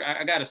were hurt.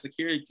 I got a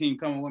security team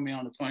coming with me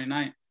on the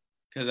 29th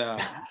because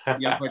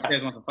young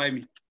Cortez wants to fight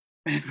me.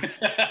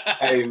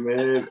 Hey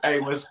man,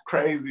 what's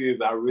crazy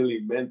is I really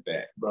meant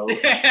that, bro.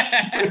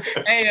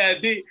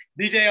 Hey,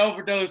 DJ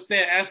Overdose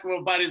said, ask him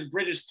about his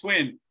British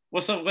twin.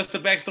 What's up? What's the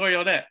backstory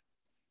on that?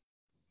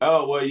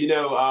 Oh, well, you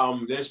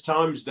know, there's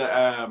times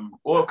that,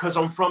 because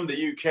I'm from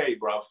the UK,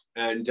 bro,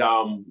 and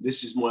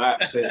this is my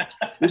accent.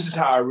 This is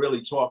how I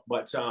really talk,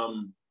 but,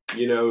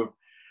 you know,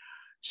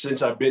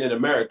 since I've been in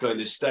America and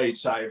the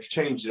States, I've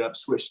changed it up,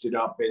 switched it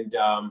up, and,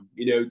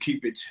 you know,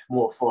 keep it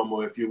more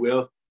formal, if you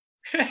will.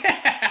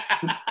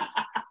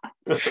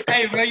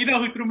 Hey, bro, you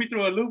know who threw me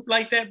through a loop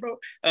like that, bro?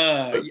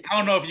 I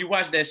don't know if you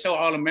watched that show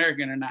All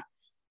American or not,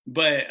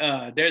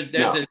 but there's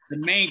the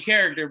main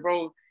character,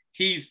 bro.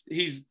 He's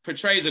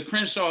portrays a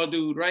Crenshaw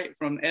dude, right,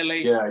 from LA.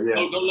 Yeah.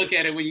 Go look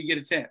at it when you get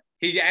a chance.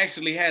 He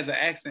actually has an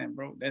accent,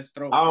 bro. That's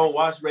throw. I don't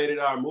watch rated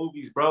R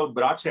movies, bro,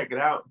 but I'll check it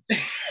out.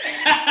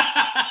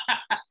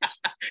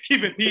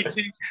 Keep it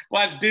PG.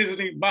 Watch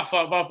Disney. My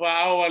fault.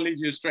 I don't want to lead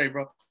you astray,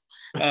 bro.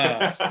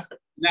 But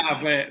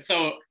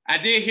so I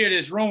did hear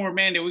this rumor,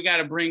 man, that we got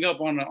to bring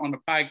up on the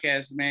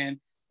podcast, man,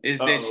 is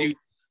that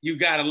you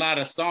got a lot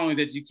of songs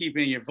that you keep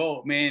in your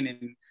vault,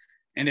 man,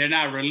 and they're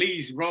not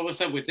released, bro.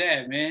 What's up with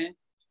that, man?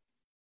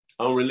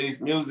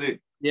 Unreleased music.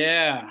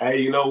 Yeah.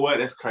 Hey, you know what?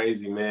 That's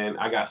crazy, man.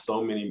 I got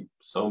so many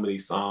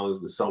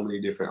songs with so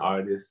many different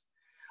artists,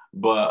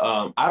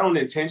 but I don't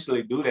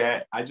intentionally do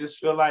that. I just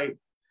feel like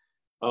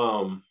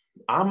I'm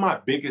my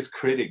biggest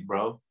critic,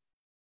 bro.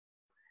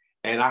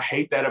 And I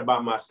hate that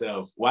about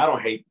myself. Well, I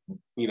don't hate,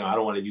 I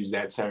don't want to use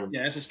that term.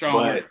 Yeah, that's a strong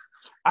word.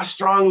 I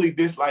strongly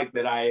dislike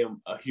that I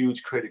am a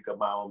huge critic of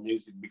my own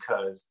music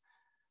because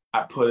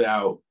I put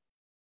out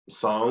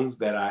songs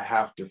that I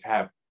have to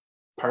have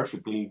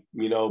perfectly,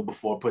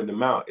 before putting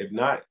them out. If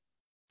not,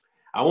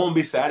 I won't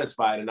be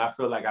satisfied. And I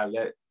feel like I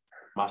let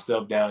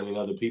myself down and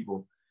other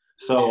people.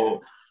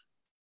 So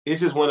it's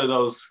just one of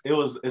those,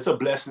 it's a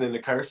blessing and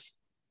a curse,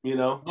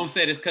 Don't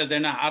say this because they're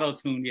not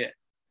auto-tuned yet.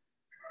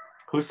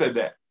 Who said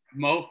that?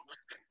 Mo.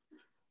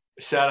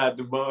 Shout out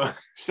to Mo.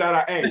 Shout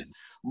out, hey,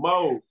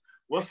 Mo.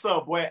 What's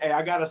up, boy? Hey,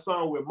 I got a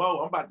song with Mo.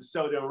 I'm about to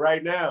show them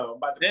right now. I'm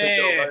about to put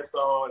your verse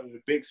on in the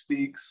Big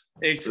Speaks.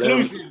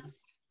 Exclusive.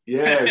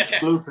 Yeah,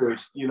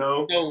 exclusives,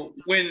 So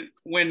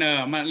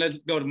let's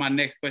go to my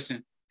next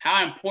question.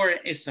 How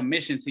important is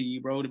submission to you,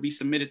 bro, to be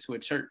submitted to a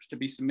church, to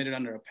be submitted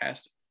under a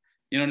pastor?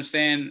 You know what I'm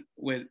saying?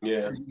 You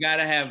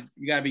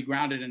gotta be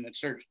grounded in the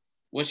church.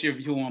 What's your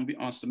view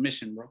on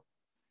submission, bro?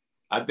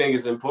 I think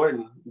it's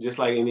important, just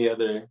like any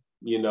other,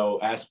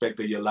 aspect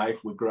of your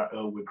life with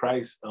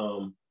Christ.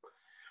 Don't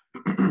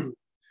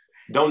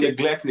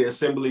neglect the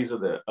assemblies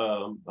of the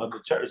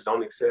church.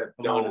 Don't accept.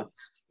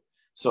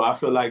 So I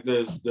feel like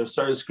there's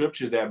certain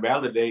scriptures that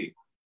validate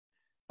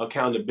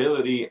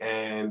accountability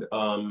and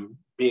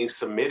being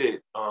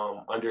submitted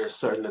under a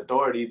certain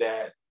authority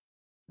that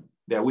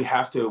we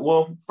have to.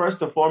 Well,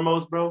 first and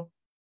foremost, bro,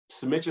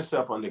 submit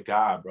yourself under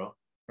God, bro.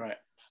 Right.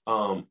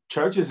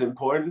 Church is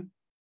important.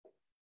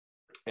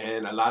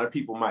 And a lot of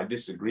people might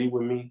disagree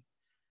with me,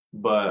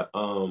 but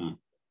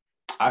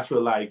I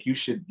feel like you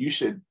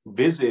should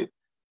visit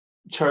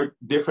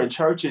different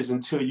churches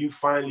until you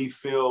finally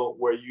feel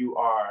where you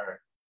are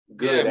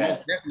good at.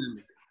 Most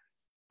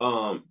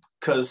definitely.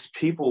 Because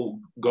people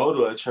go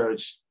to a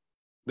church,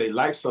 they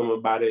like something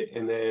about it,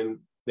 and then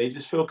they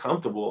just feel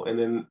comfortable, and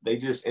then they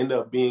just end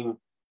up being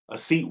a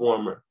seat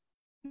warmer.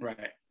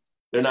 Right.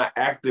 They're not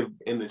active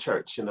in the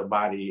church, in the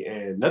body,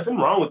 and nothing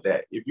wrong with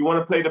that. If you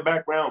want to play the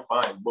background,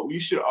 fine. But you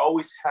should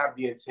always have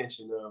the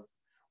intention of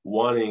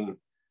wanting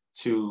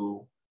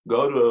to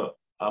go to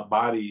a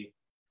body,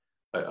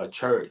 a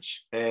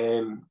church,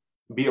 and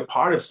be a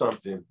part of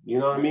something. You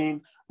know what I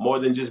mean? More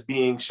than just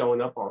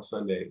showing up on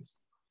Sundays.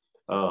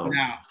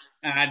 Now,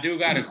 I do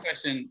got a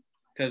question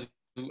because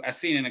I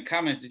seen in the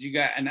comments that you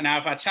got. And now,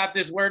 if I chop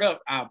this word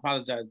up, I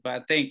apologize. But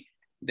I think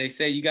they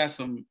say you got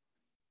some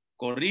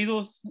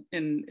corridos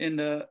in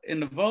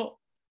the vault.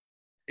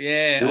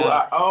 Yeah.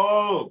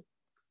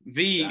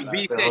 V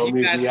said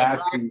you got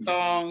some rock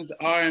songs,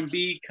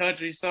 R&B,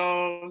 country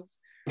songs.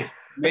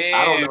 Man,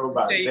 I don't know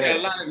about that. You got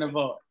a lot in the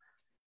vault.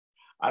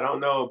 I don't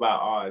know about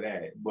all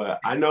that, but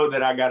I know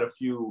that I got a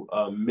few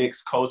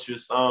mixed culture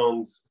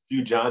songs, a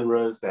few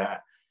genres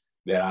that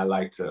I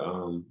like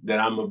to that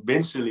I'm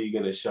eventually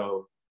gonna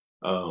show.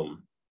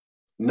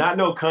 Not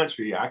no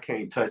country, I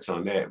can't touch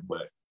on that,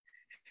 but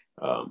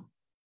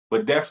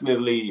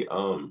definitely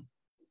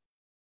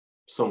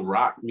some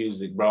rock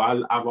music,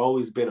 bro. I've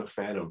always been a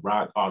fan of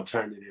rock,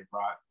 alternative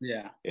rock,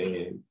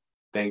 and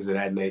things of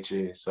that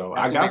nature. So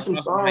I got some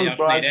songs,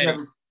 bro.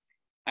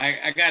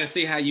 I got to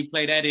see how you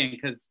play that in,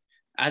 because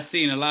I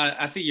see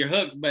your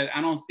hooks, but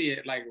I don't see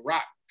it like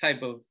rock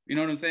type of, you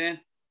know what I'm saying?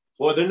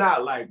 Well, they're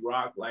not like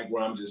rock, like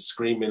where I'm just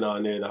screaming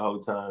on there the whole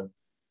time.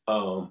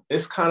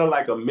 It's kind of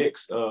like a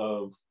mix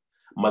of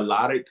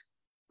melodic.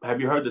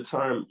 Have you heard the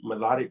term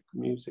melodic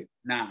music?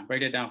 Nah, break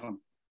that down for me.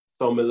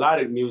 So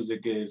melodic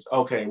music is,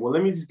 okay, well,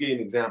 let me just give you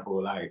an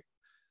example, like,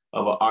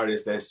 of an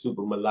artist that's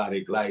super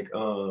melodic. Like,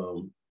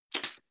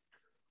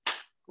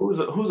 who's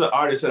an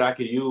artist that I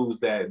could use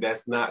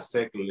that's not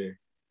secular?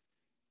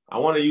 I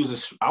want to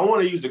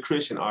use a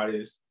Christian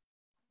artist,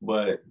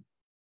 but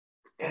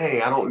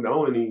dang, I don't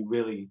know any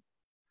really.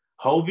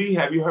 Hovey,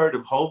 have you heard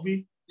of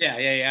Hovey? Yeah,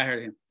 I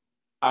heard him.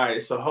 All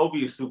right, so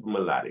Hovey is super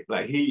melodic.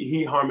 Like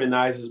he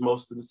harmonizes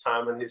most of the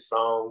time in his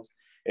songs,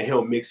 and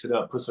he'll mix it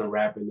up, put some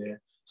rap in there.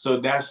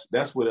 So that's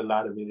what a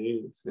lot of it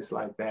is. It's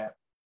like that.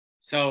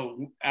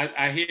 So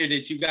I hear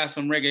that you got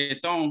some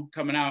reggaeton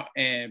coming out,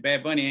 and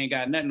Bad Bunny ain't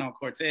got nothing on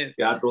Cortez.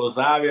 Ya tú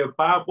sabes,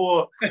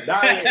 papo.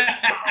 Dale.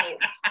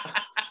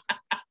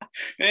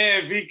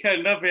 Man, be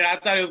cutting up here. I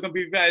thought it was gonna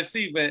be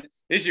VIC, but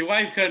it's your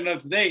wife cutting up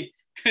today.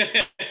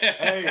 Hey,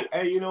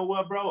 you know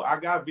what, bro? I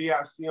got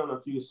VIC on a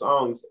few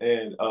songs,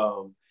 and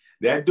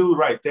that dude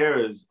right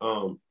there is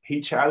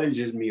he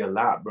challenges me a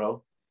lot,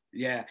 bro.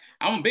 Yeah,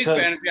 I'm a big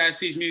fan of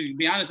VIC's music. To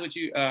be honest with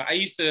you, I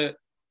used to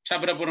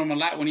chop it up with him a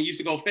lot when he used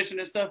to go fishing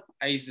and stuff.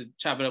 I used to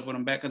chop it up with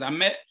him back because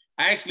I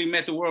actually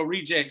met the World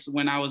Rejects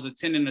when I was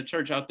attending a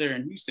church out there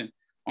in Houston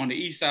on the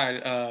east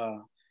side.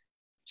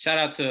 Shout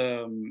out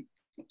to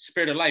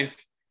Spirit of Life.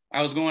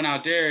 I was going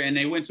out there and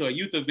they went to a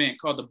youth event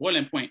called the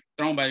Boiling Point,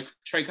 thrown by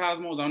Trey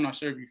Cosmos. I'm not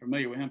sure if you're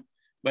familiar with him,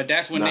 but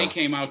that's when they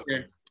came out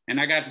there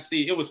and I got to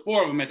see, it was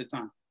 4 of them at the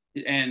time.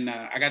 And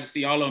I got to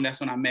see all of them.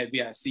 That's when I met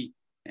VIC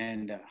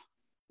and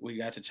we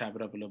got to chop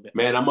it up a little bit.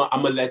 Man, I'm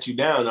gonna let you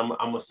down. I'm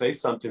gonna say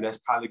something that's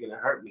probably gonna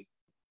hurt me.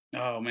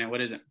 Oh man,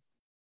 what is it?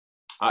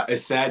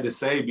 It's sad to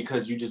say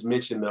because you just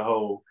mentioned the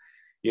whole,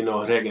 you know,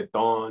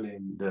 reggaeton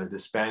and the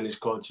Spanish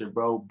culture,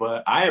 bro.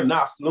 But I am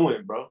not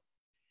fluent, bro.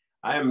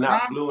 I am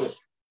not fluent.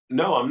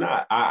 No, I'm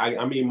not.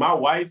 I mean, my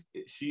wife,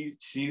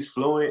 she's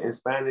fluent in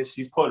Spanish.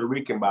 She's Puerto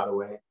Rican, by the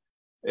way.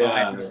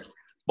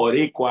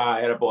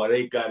 Boricua, era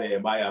Boricua de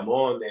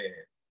Bayamón,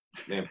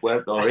 de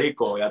Puerto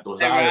Rico. Ya tú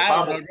sabes, I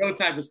don't know no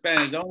type of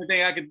Spanish. The only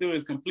thing I can do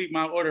is complete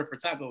my order for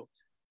taco.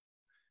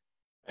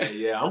 Hey,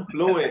 yeah, I'm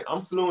fluent.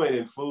 I'm fluent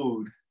in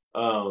food.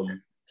 But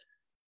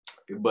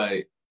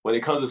when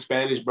it comes to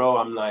Spanish, bro,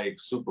 I'm like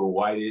super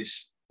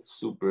whitish,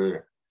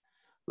 super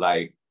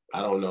like,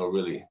 I don't know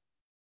really.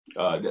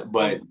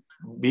 But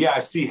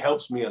BIC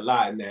helps me a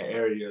lot in that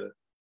area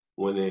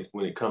when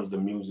it comes to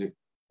music.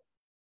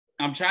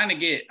 I'm trying to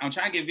get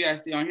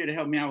VIC on here to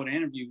help me out with an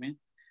interview, man.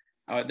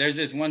 There's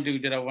this one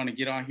dude that I want to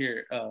get on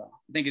here. I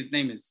think his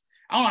name is,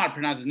 I don't know how to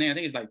pronounce his name. I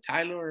think it's like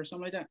Tyler or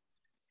something like that.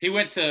 He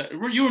went to,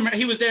 you remember,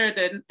 he was there at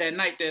that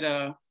night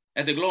that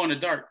at the Glow in the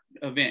Dark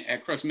event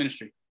at Crux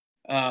Ministry.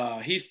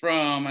 I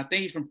think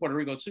he's from Puerto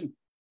Rico too,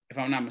 if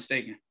I'm not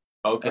mistaken.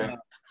 Okay.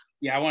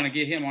 Yeah, I want to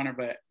get him on her,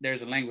 but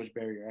there's a language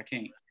barrier. I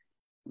can't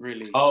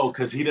really. Oh,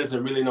 because he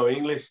doesn't really know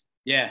English?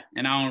 Yeah,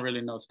 and I don't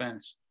really know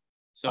Spanish.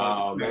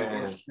 So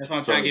man. That's why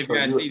I'm trying to get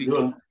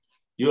VIC.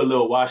 You're a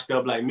little washed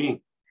up like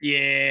me.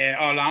 Yeah,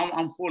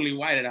 I'm fully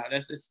whited out.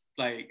 It's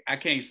like I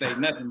can't say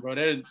nothing, bro.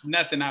 There's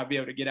nothing I'll be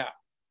able to get out.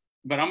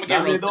 But I'm gonna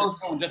get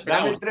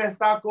dame tres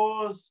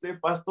tacos de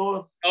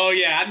pastor. Oh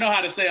yeah, I know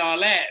how to say all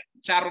that,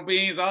 charro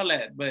beans, all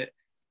that, but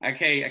I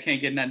can't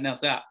get nothing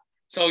else out.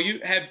 So you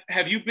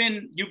have you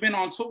been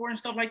on tour and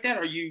stuff like that,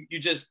 or you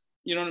just,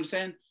 you know what I'm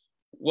saying?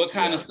 What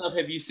kind of stuff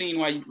have you seen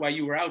while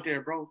you were out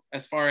there, bro?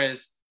 As far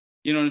as,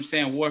 you know what I'm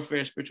saying,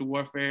 warfare, spiritual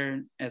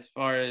warfare, as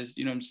far as,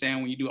 you know what I'm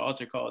saying, when you do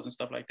altar calls and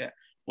stuff like that.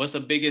 What's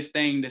the biggest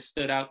thing that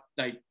stood out,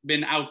 like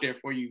been out there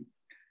for you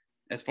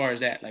as far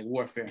as that, like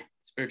warfare,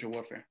 spiritual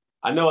warfare?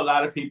 I know a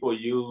lot of people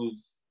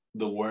use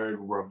the word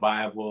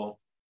revival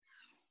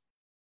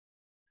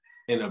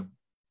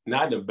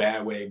not in a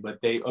bad way, but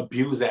they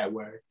abuse that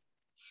word.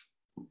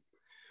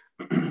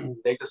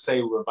 They could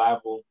say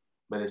revival,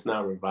 but it's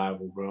not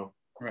revival, bro.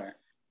 Right.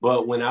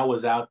 But when I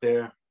was out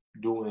there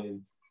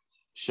doing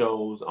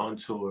shows on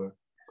tour,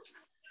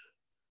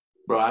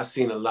 bro, I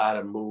seen a lot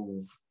of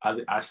move.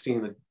 I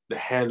seen the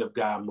hand of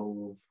God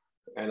move,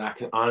 and I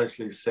can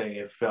honestly say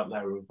it felt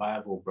like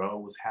revival, bro,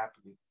 was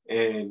happening.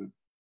 And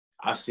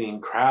I've seen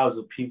crowds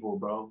of people,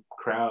 bro,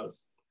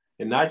 crowds.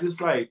 And not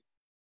just like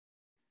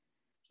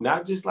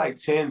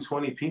 10,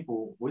 20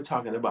 people. We're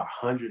talking about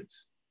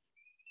hundreds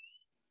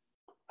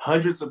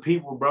of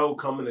people, bro,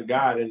 coming to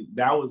God. And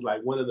that was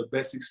like one of the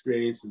best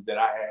experiences that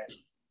I had.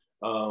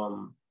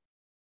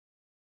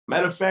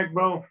 Matter of fact,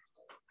 bro,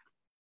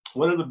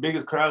 one of the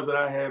biggest crowds that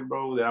I had,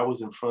 bro, that I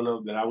was in front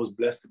of, that I was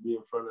blessed to be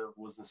in front of,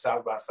 was in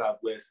South by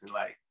Southwest in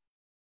like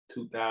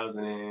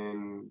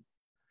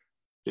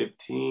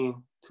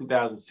 2015,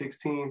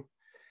 2016.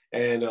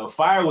 And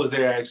Fire was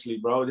there actually,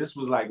 bro. This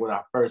was like when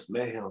I first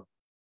met him.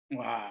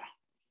 Wow.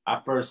 I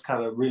first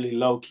kind of really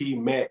low-key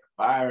met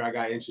Fire. I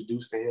got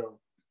introduced to him.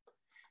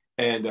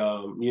 And,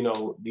 you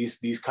know,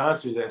 these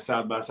concerts at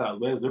South by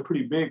Southwest, they're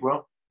pretty big,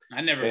 bro.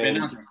 I never been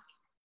out there.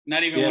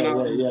 Not even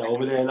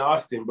over there in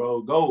Austin,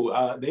 bro.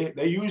 Go.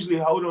 They usually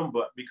hold them,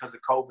 but because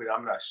of COVID,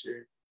 I'm not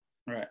sure.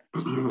 Right.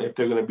 If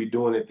they're gonna be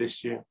doing it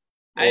this year.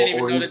 I didn't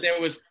even know that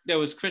there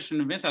was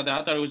Christian events out there.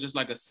 I thought it was just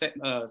like a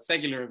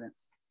secular event.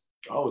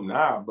 Oh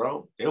nah,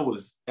 bro. It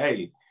was.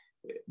 Hey,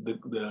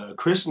 the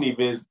Christian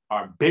events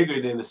are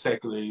bigger than the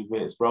secular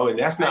events, bro. And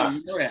that's not.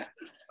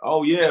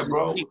 Oh yeah,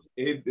 bro.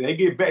 They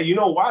get better. You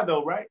know why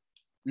though, right?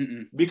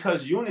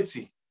 Because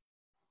unity.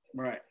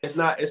 Right. It's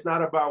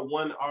not about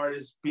one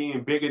artist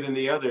being bigger than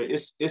the other.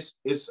 It's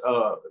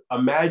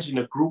imagine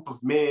a group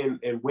of men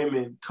and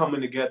women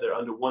coming together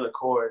under one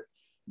accord,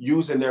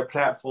 using their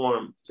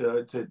platform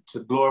to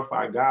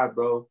glorify God,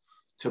 bro,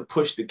 to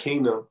push the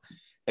kingdom.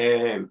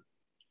 And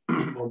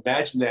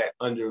imagine that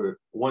under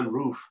one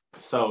roof.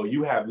 So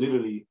you have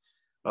literally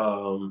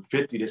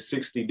 50 to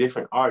 60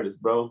 different artists,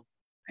 bro.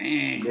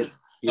 Man. So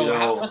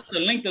what's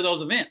the length of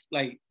those events?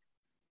 Like,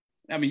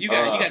 I mean, you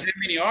got that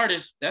many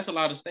artists. That's a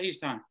lot of stage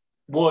time.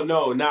 Well,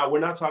 no, now we're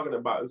not talking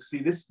about. See,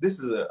 this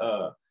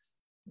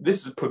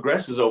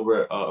progresses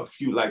over a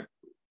few, like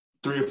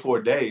 3 or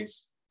 4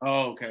 days.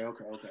 Oh, okay.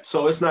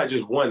 So it's not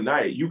just one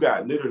night. You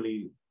got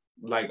literally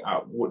like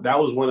that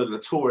was one of the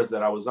tours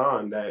that I was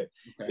on. That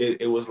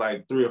it was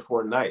like 3 or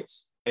 4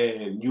 nights,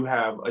 and you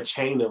have a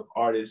chain of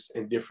artists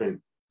in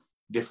different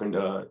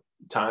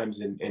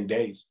times and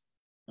days.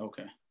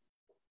 Okay.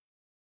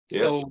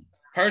 Yep. So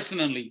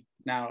personally,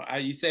 now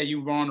you said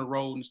you were on the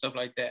road and stuff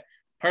like that.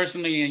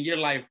 Personally, in your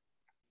life,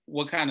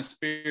 what kind of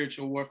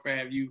spiritual warfare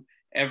have you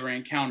ever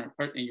encountered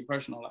in your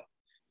personal life?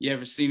 You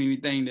ever seen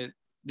anything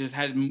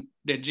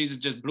that Jesus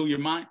just blew your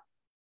mind?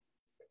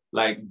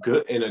 Like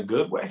good in a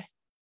good way?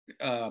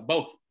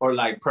 Both. Or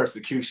like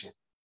persecution?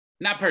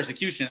 Not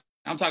persecution.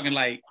 I'm talking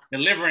like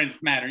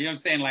deliverance matter. You know what I'm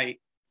saying?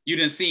 Like you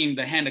didn't see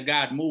the hand of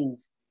God move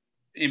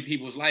in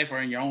people's life or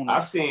in your own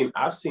life.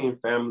 I've seen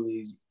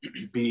families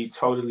be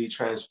totally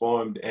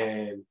transformed,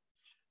 and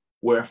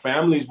where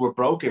families were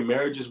broken,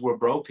 marriages were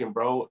broken,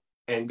 bro,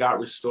 and got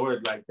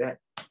restored like that.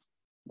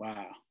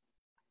 Wow.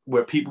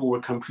 Where people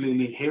were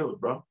completely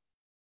healed, bro.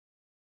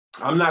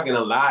 I'm not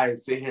gonna lie and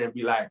sit here and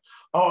be like,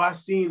 oh, I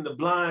seen the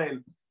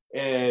blind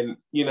and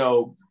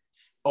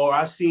or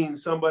I seen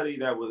somebody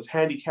that was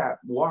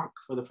handicapped walk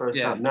for the first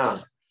time. Nah,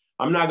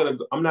 I'm not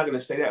gonna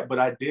say that, but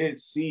I did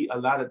see a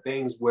lot of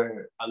things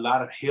where a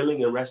lot of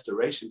healing and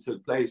restoration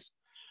took place,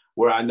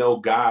 where I know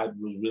God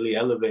was really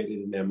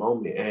elevated in that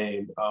moment.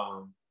 And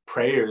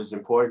prayer is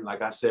important,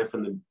 like I said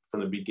from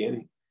the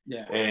beginning.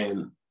 Yeah.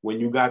 And when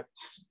you got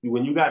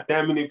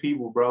that many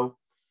people, bro,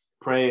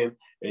 praying,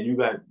 and you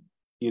got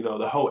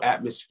the whole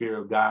atmosphere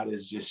of God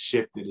is just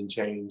shifted and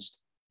changed.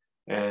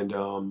 And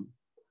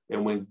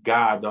when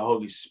God, the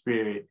Holy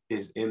Spirit,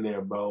 is in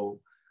there, bro,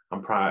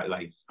 I'm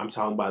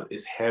talking about,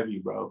 it's heavy,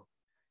 bro.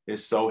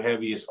 It's so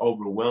heavy, it's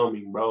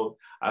overwhelming, bro.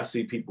 I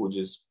see people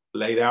just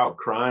laid out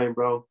crying,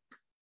 bro.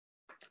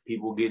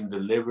 People getting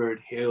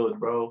delivered, healed,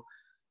 bro.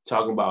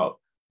 Talking about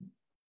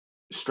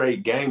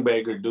straight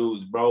gangbanger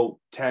dudes, bro,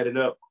 tatted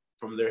up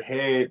from their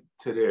head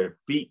to their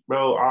feet,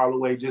 bro, all the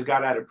way, just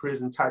got out of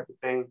prison type of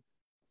thing,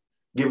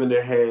 giving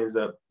their hands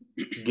up,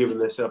 giving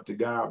themselves to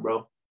God,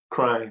 bro,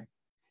 crying.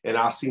 And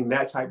I've seen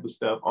that type of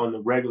stuff on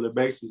a regular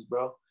basis,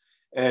 bro.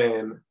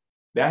 And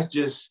that's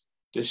just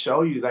to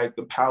show you like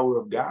the power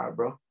of God,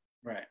 bro.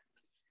 Right.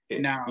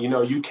 Now,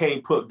 you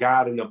can't put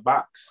God in a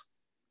box.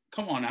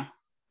 Come on now.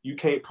 You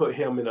can't put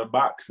him in a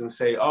box and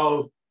say,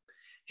 oh,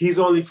 he's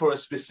only for a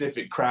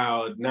specific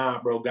crowd.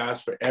 Nah, bro,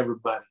 God's for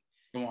everybody.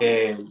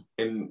 And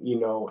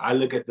I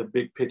look at the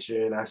big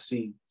picture and I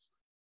see,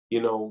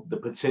 the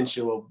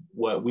potential of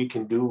what we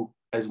can do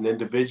as an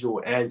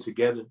individual and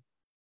together.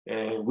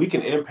 And we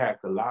can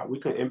impact a lot. We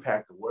can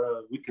impact the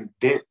world. We can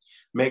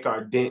make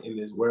our dent in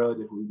this world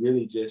if we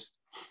really just,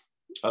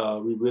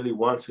 we really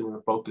want to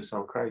and focus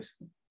on Christ.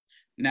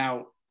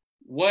 Now,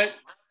 what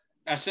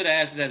I should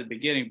have asked this at the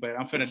beginning, but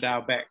I'm finna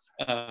dial back.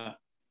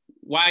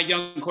 Why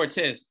young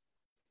Cortez?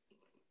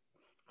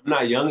 I'm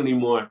not young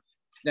anymore.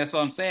 That's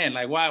what I'm saying.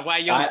 Like, why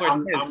young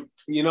Cortez?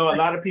 A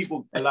lot of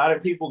people.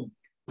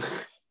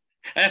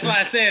 That's why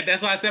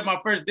I said my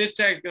first diss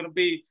track is gonna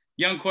be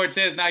young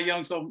Cortez, not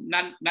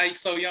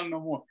so young no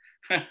more.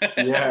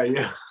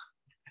 Yeah.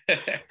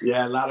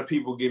 A lot of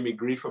people give me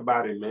grief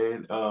about it,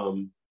 man.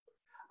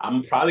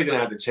 I'm probably gonna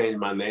have to change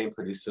my name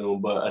pretty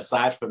soon. But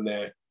aside from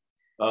that,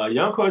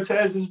 young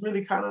Cortez is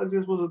really kind of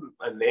just was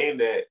a name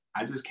that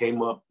I just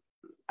came up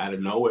out of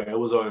nowhere. It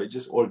was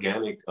just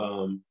organic.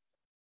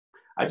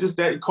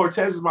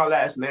 Cortez is my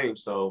last name,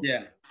 so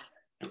yeah.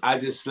 I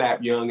just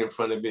slapped young in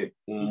front of it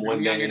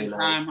one day. At the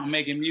time, I'm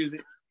making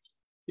music.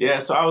 Yeah,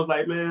 so I was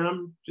like, man,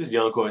 I'm just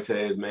young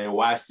Cortez, man.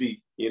 YC,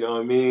 you know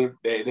what I mean?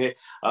 They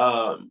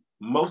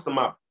most of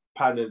my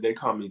partners, they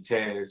call me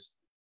Tez.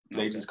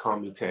 They just call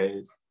me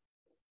Tez.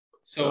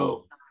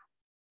 So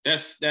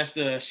that's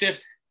the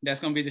shift. That's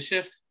gonna be the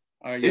shift.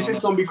 It's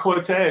just gonna be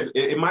Cortez.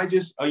 It might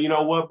just, you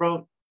know what,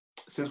 bro?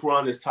 Since we're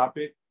on this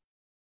topic,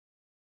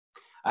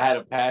 I had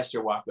a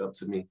pastor walk up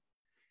to me,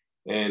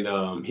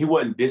 and he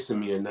wasn't dissing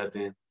me or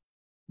nothing,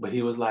 but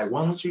he was like,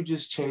 why don't you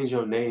just change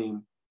your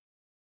name?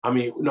 I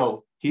mean,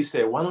 no, he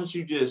said, why don't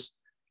you just,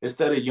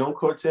 instead of young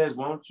Cortez,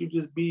 why don't you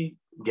just be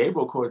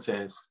Gabriel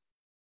Cortez?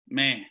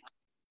 Man.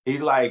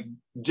 He's like,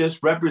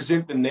 just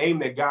represent the name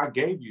that God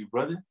gave you,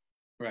 brother.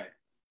 Right.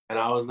 And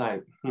I was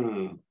like,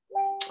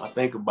 I'll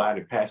think about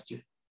it,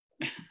 Pastor.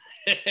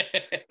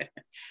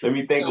 Let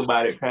me think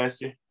about it,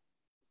 Pastor.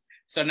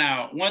 So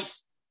now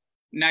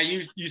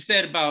you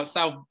said about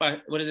South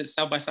by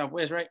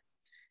Southwest, right?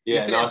 Yeah,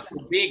 you said it's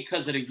so big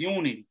because of the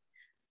unity.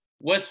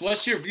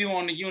 What's your view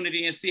on the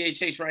unity in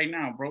CHH right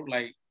now, bro?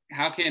 Like,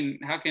 how can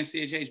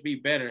CHH be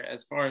better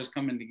as far as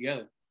coming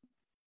together?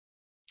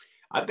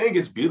 I think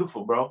it's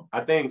beautiful, bro.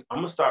 I think I'm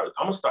gonna start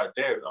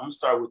there. I'm gonna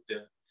start with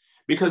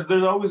because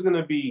there's always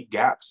gonna be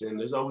gaps and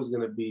there's always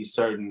gonna be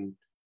certain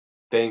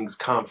things,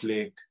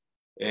 conflict,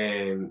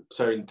 and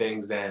certain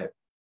things that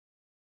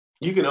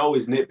you can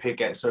always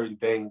nitpick at certain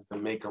things to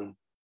make them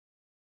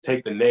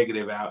take the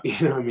negative out.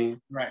 You know what I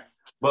mean? Right.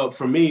 But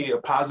for me, a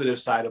positive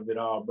side of it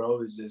all,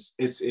 bro, is just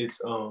it's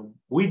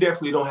we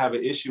definitely don't have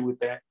an issue with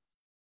that.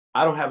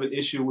 I don't have an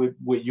issue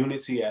with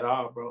unity at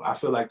all, bro. I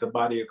feel like the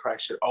body of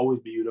Christ should always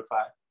be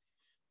unified.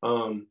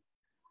 And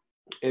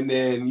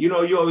then, you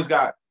know, you always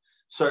got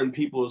certain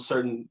people,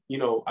 certain, you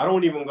know, I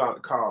don't even want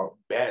to call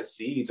bad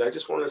seeds. I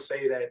just want to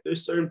say that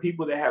there's certain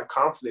people that have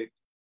conflict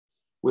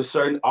with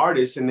certain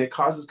artists, and it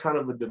causes kind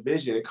of a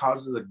division. It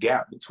causes a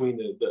gap between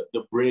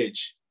the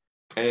bridge,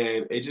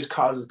 and it just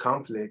causes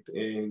conflict.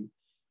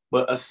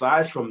 But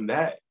aside from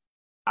that,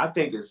 I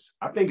think it's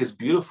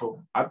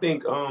beautiful. I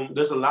think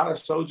there's a lot of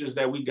soldiers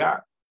that we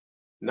got,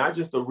 not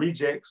just the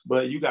rejects,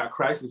 but you got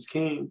Christ is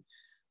King.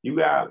 You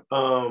got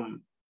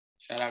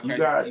shout out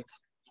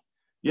Christ.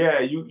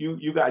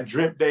 You got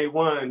Drip Day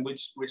One,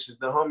 which is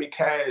the homie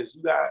Kaz.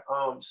 You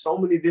got so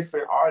many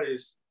different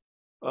artists,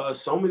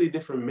 so many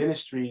different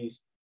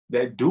ministries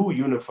that do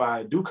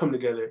unify, do come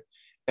together.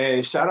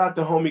 And shout out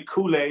to homie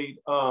Kool-Aid.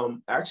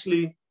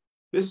 Actually,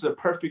 this is a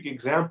perfect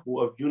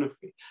example of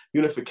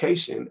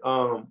unification.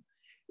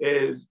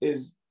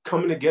 Is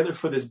coming together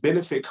for this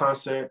benefit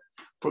concert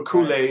for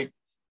Kool-Aid. Right.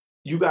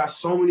 You got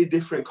so many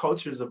different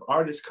cultures of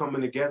artists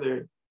coming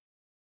together,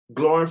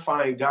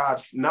 glorifying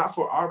God, not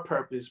for our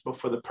purpose, but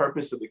for the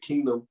purpose of the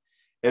kingdom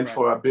and right.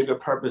 for a bigger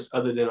purpose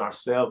other than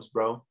ourselves,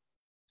 bro.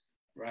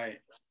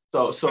 Right.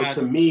 So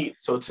to me,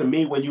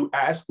 when you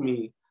ask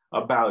me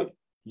about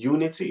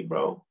unity,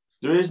 bro,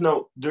 there is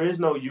no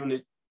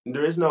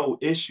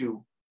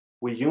issue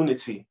with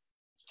unity,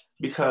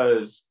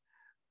 because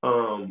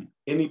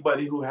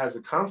anybody who has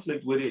a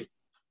conflict with it,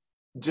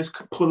 just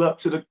pull up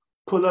to the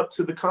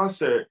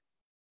concert.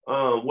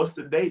 What's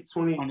the date?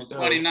 On the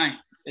 29th.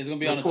 It's gonna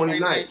be on the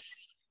 29th.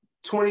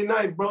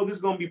 29th, bro. There's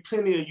gonna be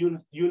plenty of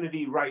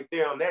unity right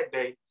there on that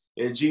day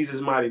in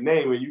Jesus' mighty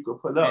name, and you can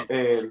pull up,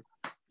 and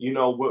you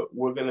know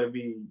we're gonna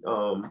be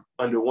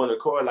under one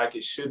accord like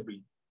it should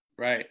be.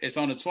 Right. It's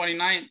on the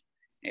 29th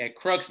at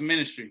Crux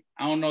Ministry.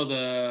 I don't know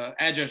the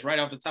address right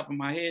off the top of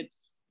my head,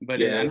 but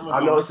yeah,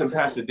 I know it's in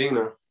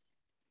Pasadena.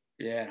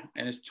 Yeah,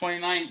 and it's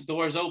 29th.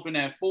 Doors open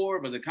at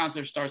 4, but the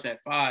concert starts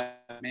at 5,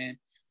 man.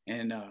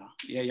 And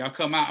yeah, y'all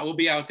come out. We'll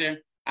be out there.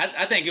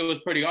 I think it was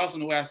pretty awesome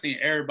the way I seen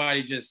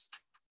everybody that's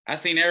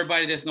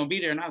gonna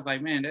be there, and I was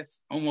like, man,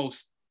 that's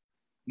almost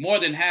more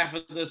than half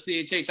of the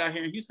CHH out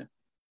here in Houston.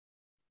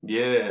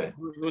 Yeah,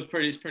 it's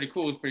pretty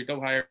cool. It's pretty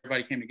dope how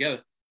everybody came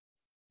together.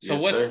 So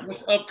yes,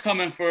 what's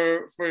upcoming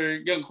for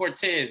young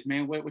Cortez,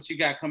 man? What you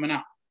got coming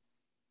out?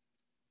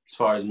 As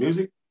far as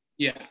music?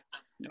 Yeah.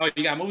 Oh,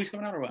 you got movies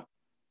coming out or what?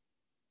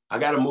 I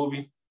got a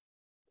movie.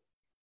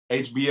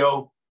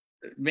 HBO.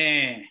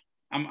 Man,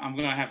 I'm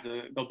gonna have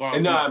to go borrow.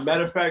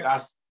 Matter of fact, I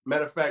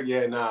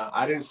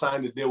didn't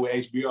sign the deal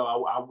with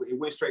HBO. It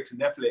went straight to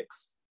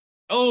Netflix.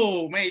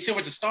 Oh man, you should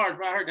went to Stars,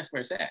 bro. I heard that's where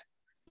it's at.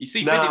 You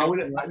see,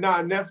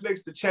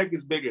 Netflix, the check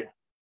is bigger.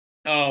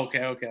 Oh,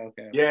 okay.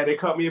 Yeah, they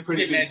cut me a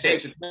pretty big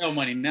check. No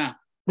money now.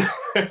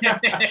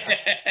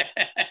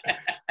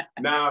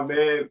 Nah,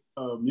 man.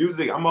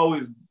 Music. I'm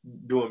always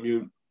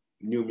doing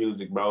new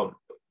music, bro.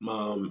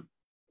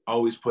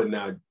 Always putting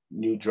out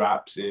new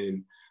drops,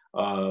 and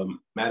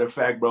matter of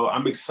fact, bro,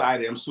 I'm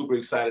excited. I'm super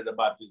excited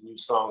about this new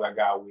song I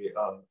got with.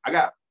 I'm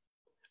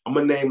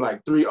gonna name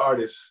like 3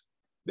 artists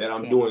that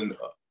I'm doing.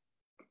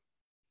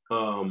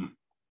 I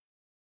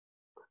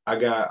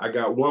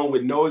got one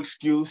with No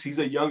Excuse. He's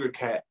a younger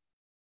cat.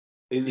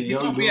 He's a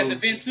young dude. He's gonna be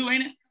at the event too,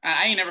 ain't it?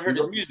 I ain't never heard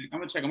his music. I'm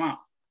gonna check him out.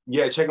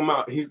 Yeah, check him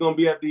out. He's gonna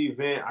be at the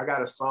event. I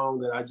got a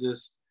song that I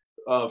just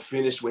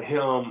finished with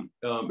him.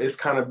 It's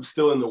kind of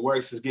still in the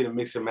works. It's getting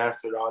mixed and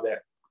mastered, all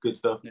that good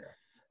stuff. Yeah.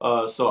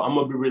 So I'm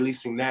gonna be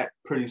releasing that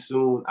pretty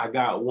soon. I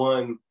got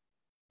one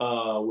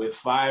with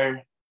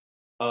Fire,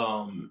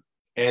 and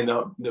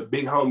the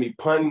big homie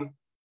Pun.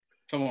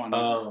 Come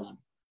on.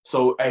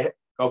 So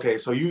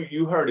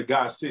you heard of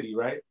God City,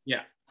 right?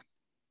 Yeah.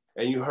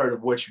 And you heard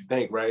of What You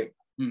Think, right?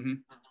 Mm-hmm.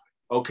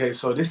 Okay,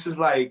 so this is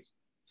like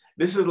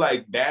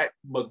that,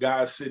 but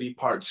God City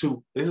Part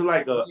 2. This is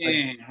like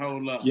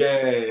hold up.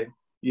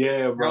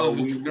 Yeah, bro.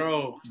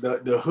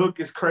 The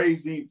hook is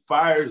crazy.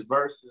 Fire's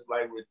verse is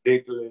like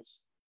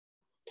ridiculous.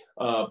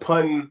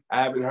 Pun,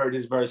 I haven't heard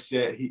his verse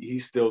yet.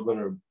 He's still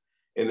gonna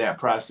in that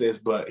process,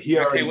 but he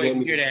already can't wait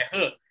to hear that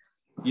hook.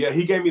 Yeah,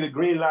 he gave me the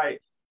green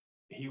light.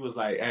 He was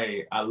like,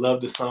 "Hey, I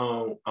love the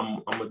song.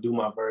 I'm gonna do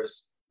my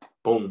verse."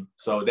 Boom.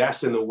 So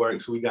that's in the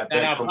works. We got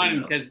that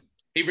coming. Because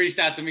he reached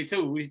out to me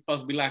too. We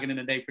supposed to be locking in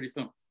a date pretty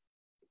soon.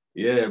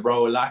 Yeah,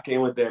 bro, lock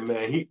in with that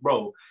man. He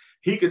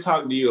could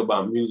talk to you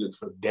about music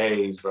for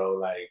days, bro.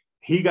 Like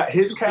he got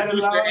his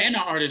catalog and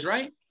an artist,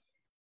 right?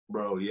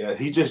 Bro, yeah,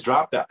 he just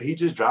dropped the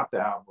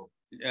album.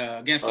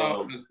 Against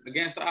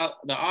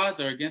the odds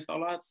or against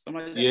all odds,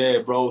 something like that.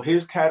 Yeah, bro,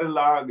 his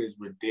catalog is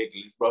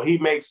ridiculous, bro. He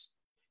makes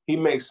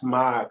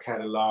my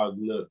catalog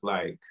look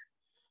like,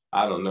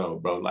 I don't know,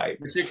 bro. Like,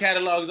 but your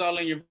catalog is all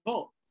in your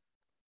vault.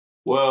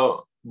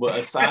 Well, but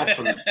aside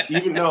from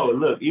even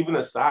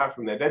aside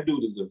from that, that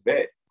dude is a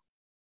vet.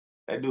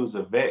 That dude's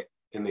a vet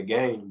in the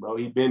game, bro.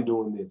 He been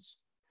doing this.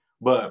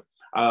 But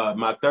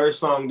My third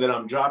song that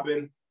I'm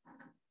dropping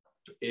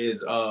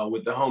is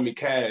with the homie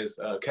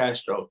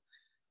Castro.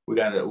 We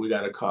got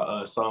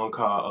a song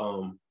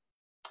called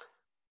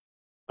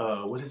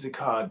what is it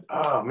called?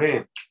 Oh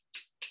man,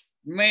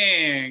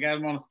 got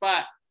him on the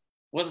spot.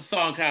 What's the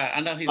song called? I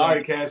know he's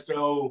sorry,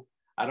 Castro.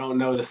 I don't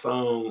know the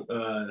song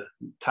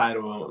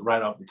title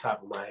right off the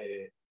top of my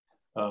head.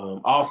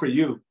 All for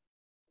You.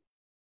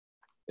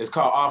 It's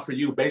called All for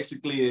You.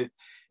 Basically,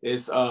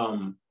 it's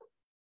I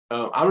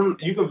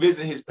don't. You can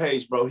visit his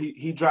page, bro.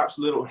 He drops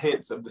little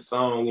hints of the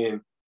song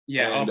and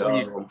and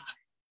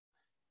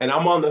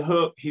I'm on the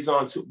hook. He's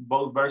on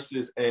both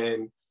verses,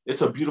 and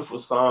it's a beautiful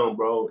song,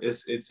 bro.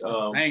 It's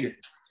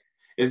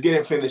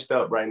getting finished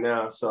up right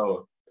now.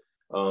 So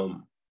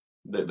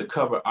the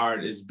cover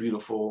art is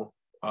beautiful.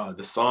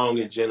 The song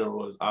in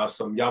general is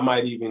awesome. Y'all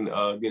might even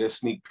get a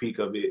sneak peek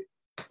of it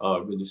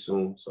really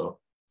soon. So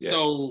yeah.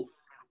 So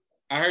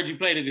I heard you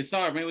play the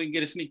guitar. Maybe we can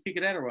get a sneak peek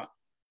of that or what?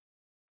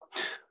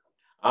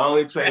 I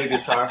only play the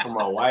guitar for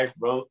my wife,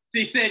 bro.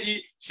 She said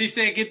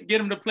get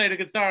him to play the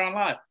guitar on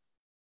live.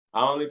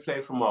 I only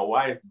play for my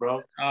wife,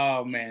 bro.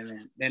 Oh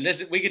man. Then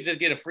we could just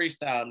get a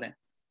freestyle then.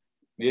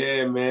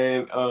 Yeah,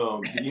 man.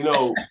 You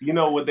know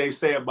what they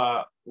say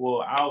about,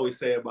 well, I always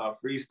say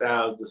about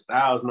freestyles, the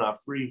style's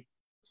not free.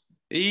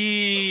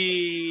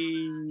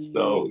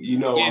 So,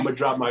 I'm gonna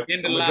drop my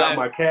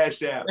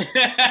Cash App.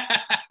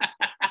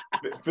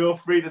 Feel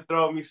free to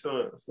throw me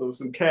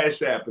some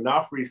Cash App and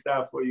I'll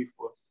freestyle for you.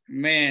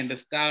 Man, the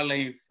style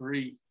ain't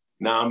free.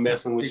 Nah, I'm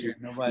messing with you.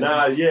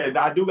 Yeah,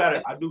 I do got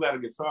a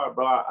guitar,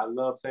 bro. I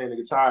love playing the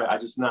guitar.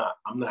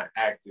 I'm not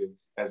active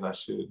as I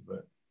should,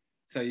 but.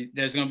 So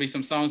there's gonna be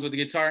some songs with the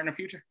guitar in the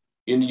future?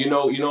 And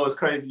it's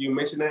crazy you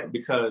mentioned that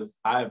because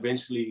I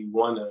eventually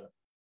wanna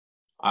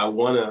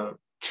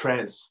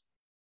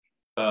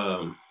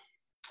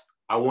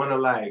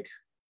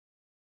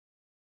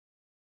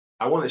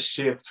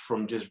shift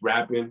from just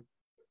rapping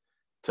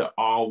to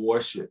all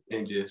worship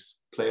and just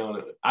play on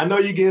it. I know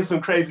you're getting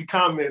some crazy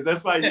comments.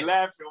 That's why you're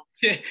laughing.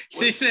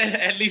 She said,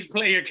 at least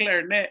play your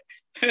clarinet.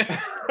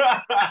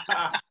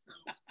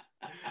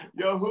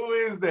 Yo, who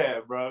is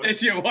that, bro?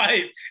 It's your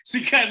wife.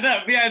 She cutting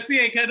up. BIC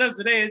ain't cutting up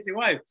today. It's your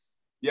wife.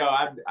 Yo,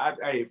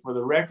 hey, for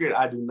the record,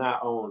 I do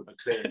not own a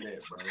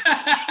clarinet, bro.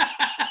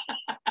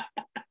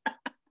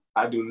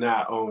 I do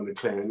not own a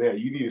clarinet.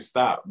 You need to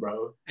stop,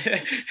 bro.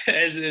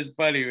 It's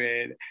funny,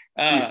 man.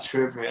 He's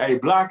tripping. Hey,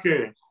 block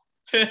her.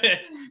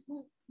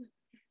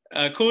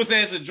 Cool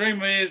says the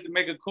dreamer is to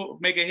make a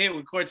hit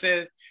with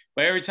Cortez,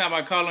 but every time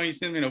I call him, he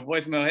sends me the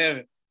voicemail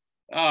heaven.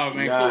 Oh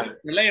man, cool.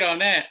 Relate on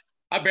that.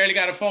 I barely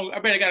got a call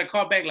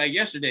back like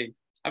yesterday.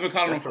 I've been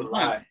calling him for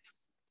months.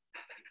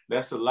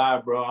 That's a lie,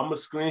 bro. I'm gonna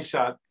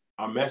screenshot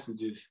our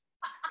messages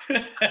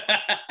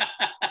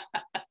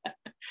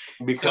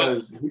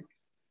because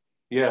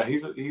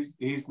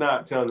he's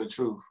not telling the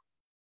truth.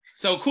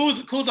 So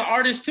Cool's an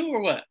artist too, or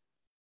what?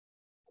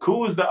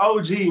 Cool is the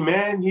OG,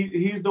 man.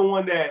 He's the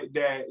one that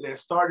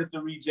started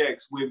the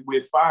Rejects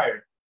with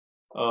Fire.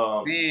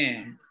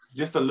 Man,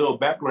 just a little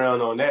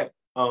background on that.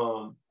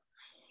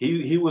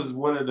 He was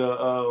one of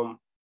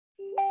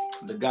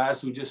the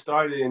guys who just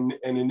started and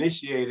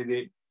initiated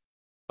it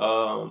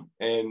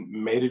and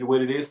made it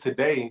what it is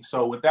today.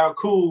 So without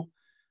Cool,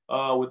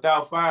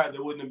 without Fire,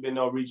 there wouldn't have been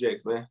no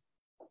Rejects, man.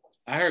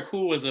 I heard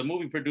Cool was a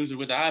movie producer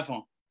with the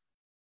iPhone.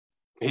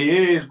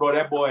 He is, bro.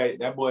 That boy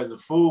is a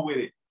fool with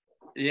it.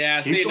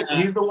 Yeah,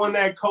 he's the one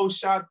that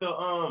co-shot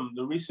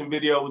the recent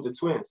video with the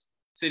twins.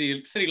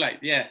 City Light,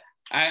 yeah.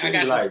 I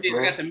got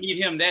to meet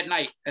him that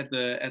night at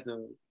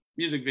the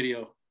music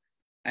video.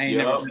 I ain't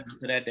never been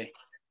to that day.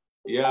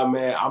 Yeah,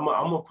 man. I'm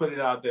gonna put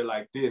it out there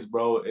like this,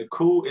 bro.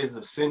 Cool is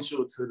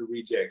essential to the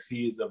Rejects.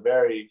 He is a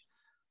very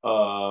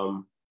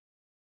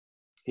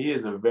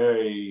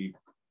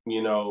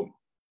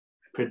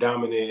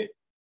predominant,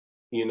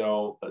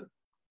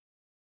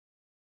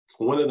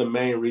 one of the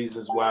main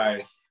reasons why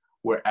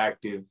we're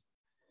active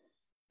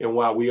and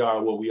why we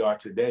are what we are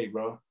today,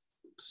 bro.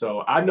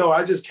 So I know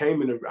I just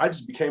became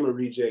a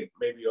Reject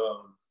maybe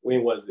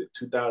when was it,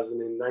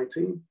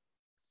 2019?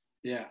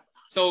 Yeah.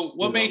 So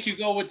what made you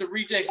go with the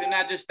Rejects and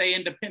not just stay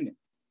independent?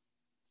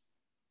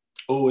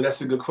 Oh,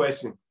 that's a good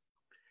question.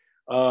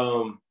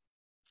 I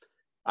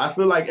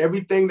feel like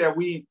everything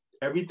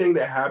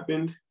that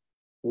happened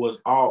was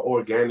all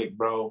organic,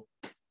 bro.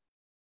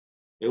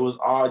 It was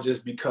all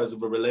just because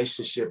of a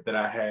relationship that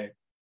I had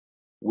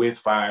with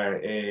Fire,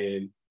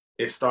 and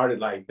it started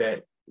like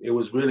that. It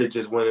was really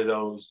just one of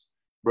those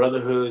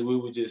brotherhoods. We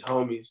were just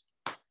homies.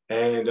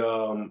 And,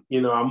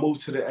 I moved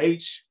to the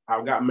H. I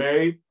got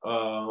married.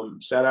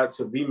 Shout out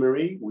to V.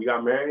 Marie. We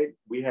got married.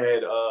 We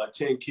had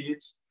 10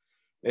 kids.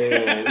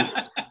 And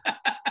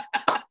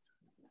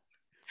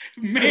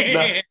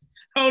man,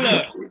 hold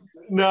up.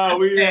 No,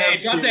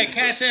 drop that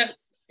Cash App.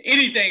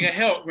 Anything to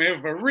help,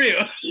 man, for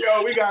real.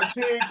 Yo, we got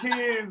 10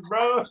 kids,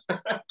 bro.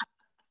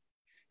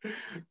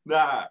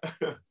 I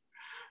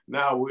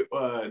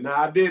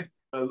did.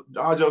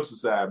 All jokes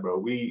aside,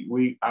 bro.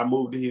 I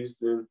moved to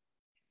Houston.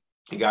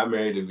 Got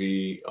married to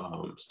V.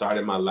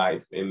 Started my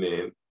life, and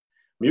then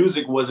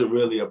music wasn't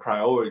really a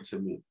priority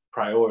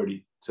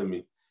to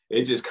me.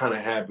 It just kind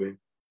of happened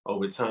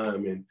over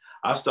time. And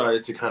I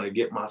started to kind of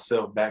get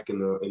myself back in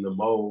the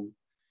mode.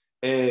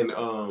 And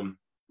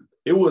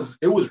it was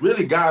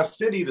really God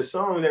City, the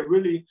song that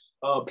really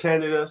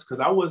planted us, because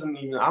I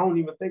don't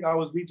even think I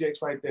was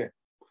VJX right there.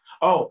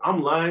 Oh,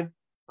 I'm lying.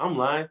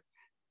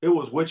 It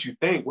was What You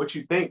Think. What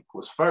You Think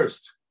was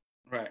first.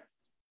 Right.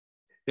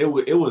 It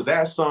was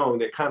that song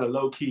that kind of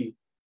low key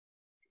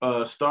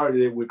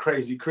started it with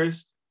Crazy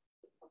Chris.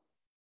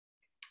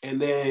 And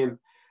then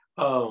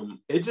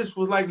it just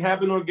was like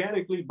happened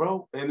organically,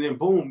 bro. And then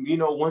boom,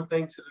 one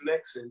thing to the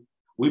next, and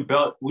we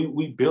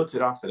built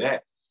it off of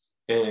that.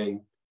 And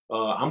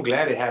I'm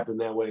glad it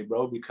happened that way,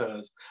 bro,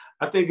 because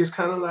I think it's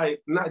kind of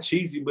like, not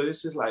cheesy, but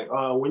it's just like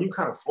when you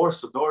kind of force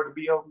the door to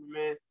be open,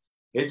 man,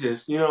 it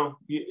just,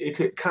 it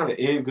could kind of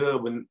end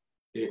good, but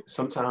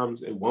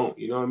sometimes it won't,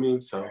 you know what I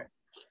mean? So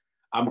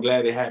I'm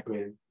glad it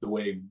happened the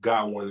way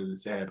God wanted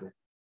it to happen.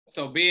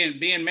 So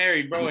being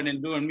married, bro, and then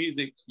doing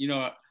music,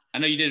 I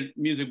know you did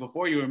music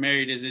before you were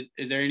married.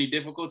 Is there any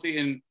difficulty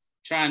in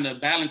trying to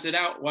balance it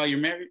out while you're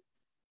married?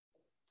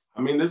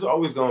 I mean, there's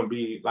always going to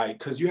be like,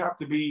 because you have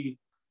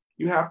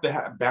to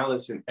have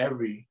balance in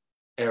every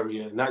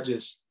area, not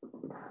just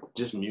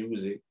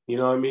music. You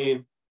know what I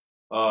mean?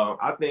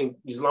 I think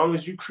as long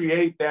as you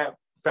create that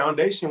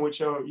foundation with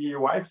your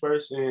wife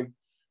first and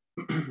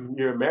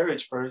your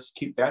marriage first,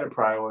 keep that a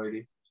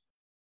priority.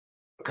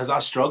 Because I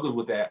struggled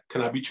with that. Can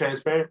I be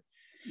transparent?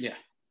 Yeah.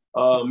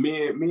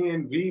 Me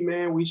and V,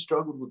 man, we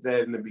struggled with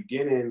that in the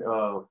beginning.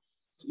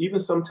 Even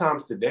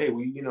sometimes today,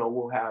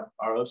 we'll have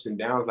our ups and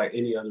downs like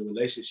any other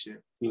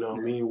relationship.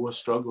 We'll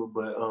struggle.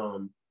 But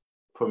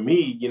for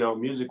me,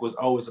 music was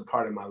always a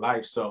part of my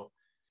life. So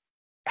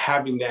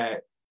having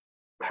that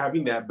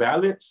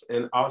balance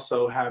and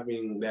also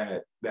having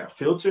that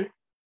filter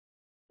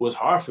was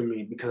hard for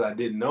me because I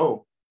didn't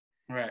know.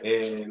 Right.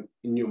 And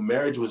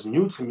marriage was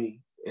new to me.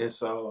 And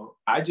so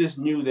I just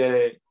knew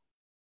that,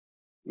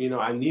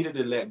 I needed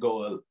to let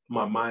go of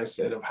my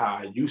mindset of how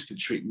I used to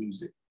treat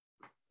music.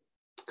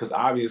 Because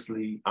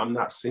obviously I'm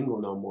not single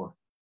no more.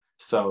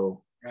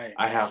 So right.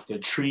 I have to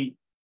treat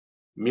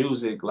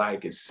music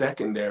like it's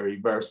secondary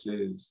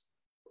versus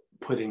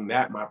putting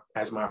that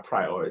as my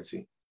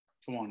priority.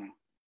 Come on now.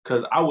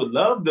 Because I would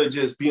love to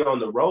just be on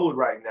the road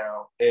right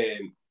now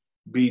and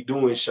be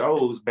doing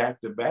shows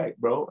back to back,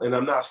 bro. And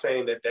I'm not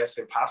saying that that's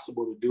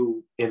impossible to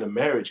do in a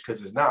marriage,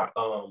 because it's not.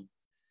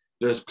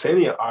 There's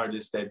plenty of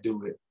artists that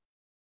do it.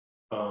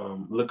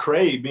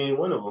 Lecrae being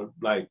one of them.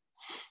 Like,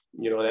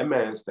 that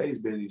man stays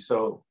busy.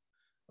 So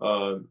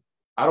I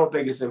don't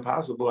think it's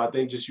impossible. I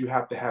think just you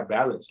have to have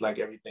balance like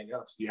everything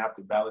else. You have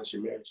to balance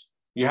your marriage.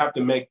 You have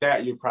to make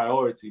that your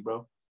priority,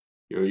 bro.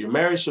 Your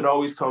marriage should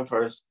always come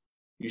first.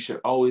 You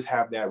should always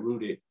have that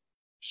rooted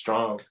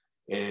strong,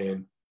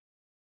 and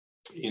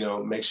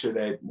make sure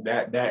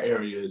that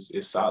area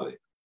is solid.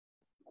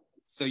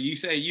 So you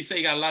say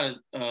you got a lot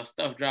of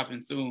stuff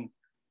dropping soon.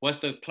 What's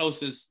the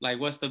closest, like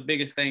what's the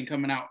biggest thing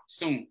coming out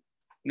soon? You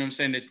know what I'm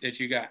saying that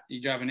you got?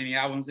 You dropping any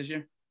albums this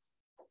year?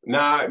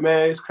 Nah,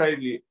 man, it's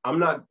crazy. I'm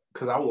not,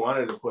 because I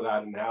wanted to put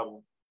out an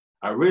album.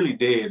 I really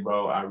did,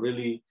 bro.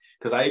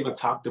 Because I even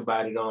talked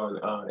about it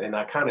on, and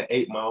I kind of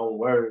ate my own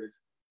words.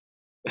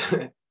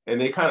 And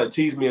they kind of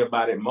teased me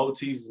about it. Mo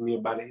teases me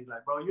about it. He's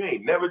like, bro, you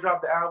ain't never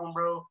dropped the album,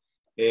 bro.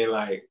 And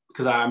like,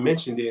 because I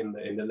mentioned it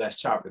in the Let's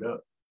Chop It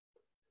Up.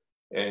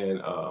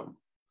 And,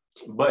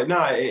 but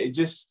nah, it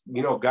just,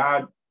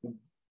 God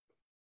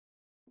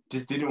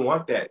just didn't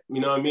want that.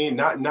 You know what I mean?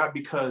 Not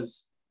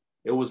because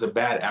it was a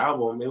bad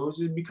album. It was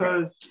just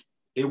because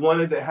I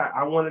wanted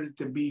it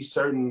to be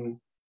certain,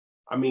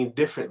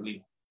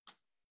 differently.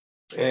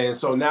 And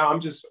so now I'm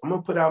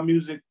gonna put out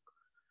music,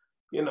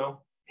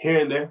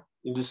 here and there,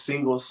 and just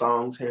single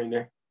songs here and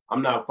there.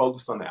 I'm not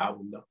focused on the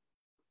album though.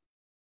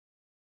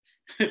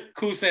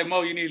 Cool said,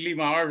 Mo, you need to leave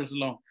my artist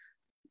alone.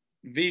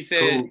 V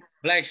said, cool.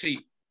 Black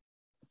Sheep.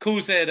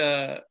 Cool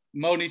said,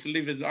 Mo needs to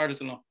leave his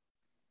artist alone.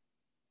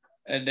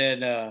 And then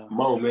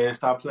Mo, man,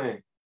 stop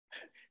playing.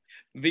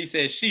 V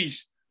said,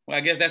 sheesh. Well,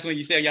 I guess that's when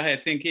you said y'all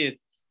had 10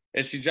 kids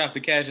and she dropped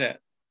the cash app.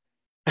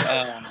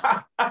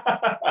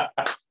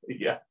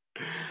 Yeah.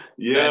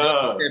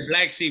 Said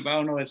Black Sheep. I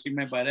don't know what she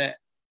meant by that.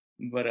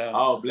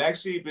 But Black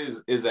Sheep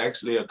is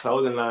actually a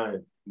clothing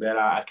line that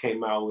I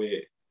came out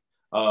with.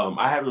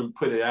 I haven't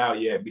put it out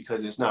yet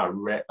because it's not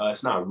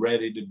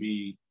ready to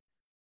be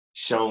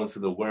shown to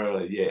the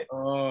world yet.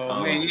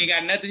 Oh man, you ain't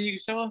got nothing you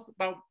can show us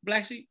about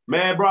Black Sheep?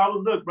 Man, bro, I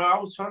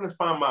was trying to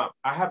find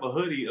I have a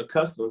hoodie, a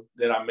custom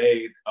that I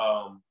made.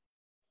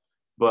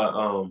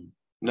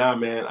 Nah,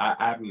 man, I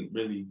haven't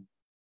really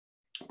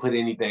put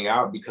anything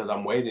out because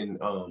I'm waiting.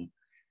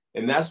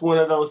 And that's one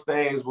of those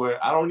things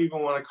where I don't even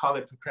want to call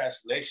it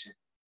procrastination.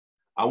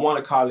 I want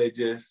to call it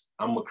just,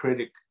 I'm a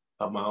critic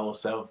of my own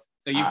self.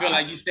 So you feel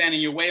like you stand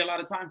in your way a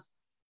lot of times?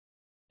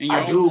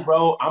 I do,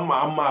 bro. I'm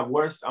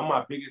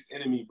my biggest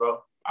enemy, bro.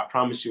 I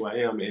promise you I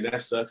am. And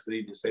that sucks to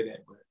even say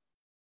that, but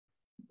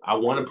I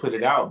want to put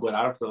it out, but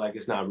I don't feel like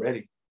it's not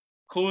ready.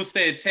 Cool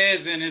said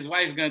Tez and his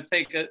wife are gonna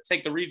take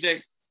the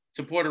rejects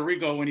to Puerto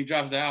Rico when he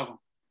drops the album.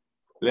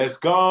 Let's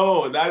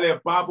go. Dale,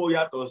 papo,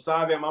 ya tú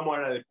sabes. Vamos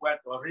a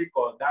Puerto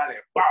Rico. Dale,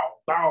 pow,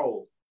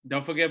 pow.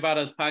 Don't forget about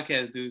us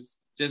podcast dudes.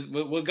 Just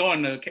we'll go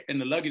in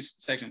the luggage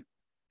section.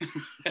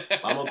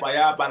 Vamos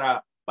para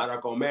allá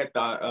para comer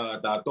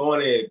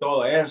tatones,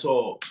 todo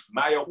eso.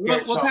 Mayo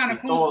ketchup,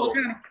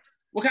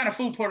 what kind of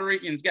food Puerto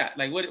Ricans got?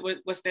 Like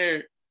what's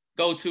their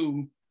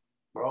go-to?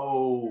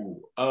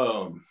 Bro,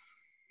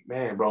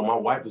 man, bro, my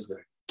wife is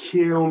gonna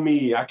kill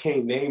me. I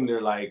can't name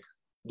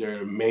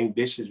their main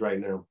dishes right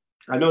now.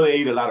 I know they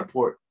eat a lot of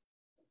pork.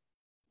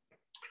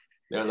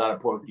 There are a lot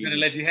of pork. I'm gonna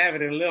let you have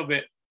it in a little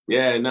bit.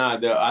 Yeah, nah,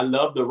 I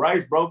love the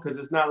rice, bro, because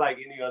it's not like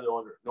any other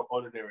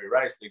ordinary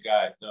rice. They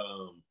got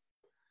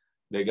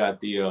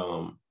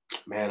the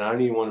man, I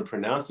don't even want to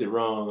pronounce it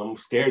wrong. I'm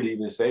scared to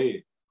even say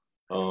it.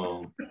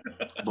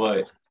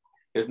 But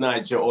it's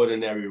not your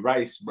ordinary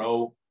rice,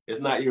 bro. It's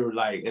not your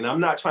and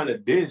I'm not trying to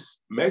diss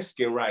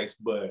Mexican rice,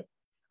 but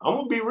I'm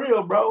gonna be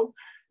real, bro.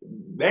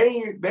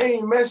 They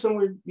ain't messing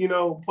with,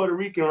 Puerto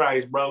Rican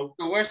rice, bro.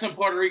 So where's some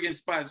Puerto Rican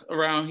spots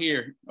around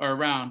here or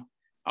around?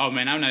 Oh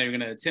man, I'm not even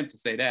gonna attempt to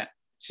say that.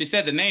 She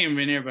said the name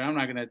in here, but I'm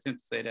not gonna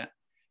attempt to say that.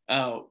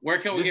 Where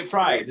can we just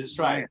try it? Just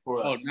try it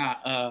for us.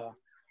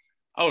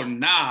 Oh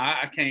nah,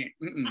 I can't.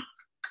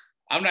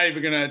 I'm not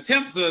even gonna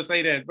attempt to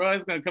say that, bro.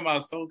 It's gonna come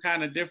out so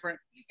kind of different.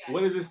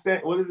 What is it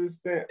stand? What does it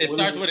stand? It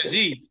starts with a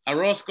G.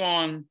 Arroz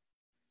con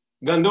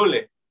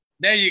Gandule.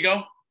 There you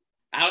go.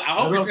 I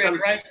hope you said it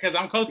right because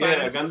I'm close.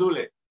 Yeah,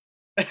 Gandule.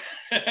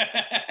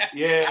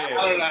 Yeah. I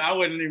don't know. I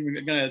wasn't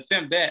even gonna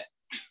attempt that.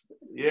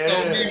 Yeah.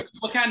 So, man,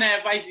 what kind of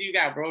advice do you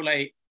got, bro?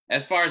 Like,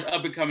 as far as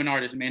up and coming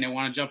artists, man, that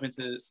want to jump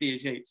into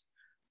CHH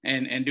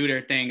and do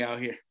their thing out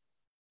here.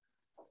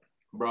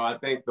 Bro, I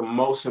think the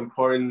most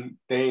important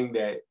thing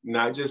that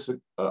not just an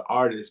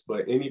artist,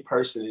 but any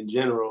person in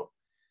general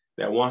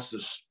that wants to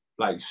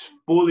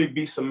fully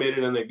be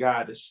submitted under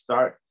God to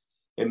start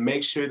and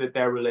make sure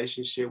that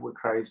relationship with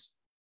Christ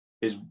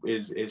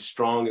is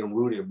strong and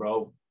rooted,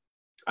 bro.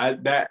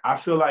 I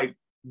feel like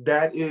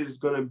that is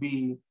gonna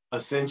be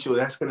essential.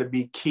 That's gonna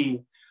be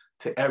key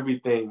to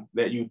everything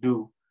that you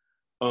do.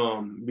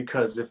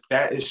 Because if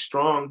that is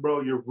strong,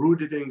 bro, you're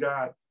rooted in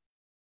God.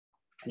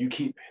 You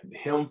keep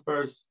Him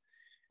first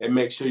and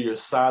make sure you're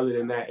solid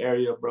in that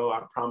area, bro.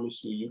 I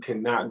promise you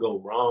cannot go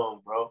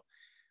wrong, bro.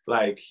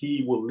 Like,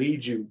 He will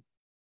lead you.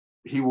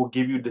 He will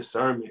give you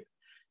discernment.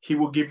 He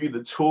will give you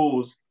the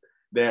tools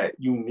that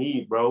you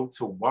need, bro,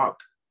 to walk.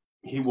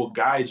 He will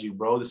guide you,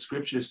 bro. The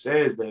scripture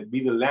says that,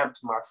 be the lamp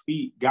to my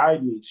feet,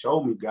 guide me,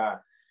 show me, God.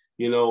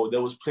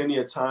 There was plenty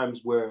of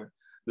times where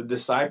the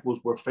disciples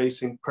were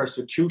facing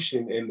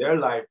persecution in their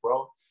life,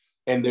 bro.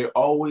 And they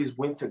always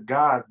went to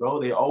God,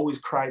 bro. They always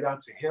cried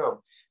out to Him.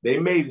 They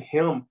made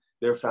Him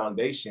their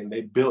foundation.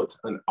 They built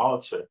an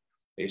altar.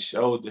 They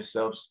showed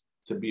themselves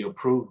to be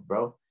approved,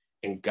 bro.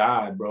 And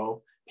God,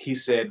 bro, He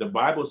said, the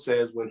Bible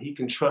says when He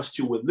can trust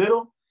you with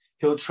little,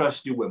 He'll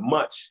trust you with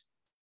much.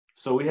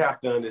 So we have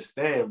to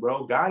understand,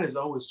 bro, God is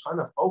always trying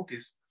to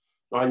focus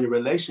on your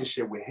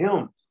relationship with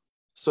Him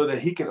so that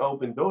He can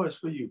open doors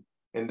for you.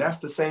 And that's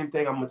the same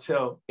thing I'm going to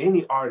tell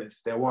any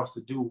artist that wants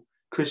to do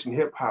Christian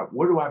hip hop.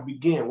 Where do I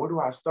begin? Where do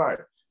I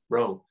start?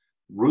 Bro,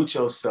 root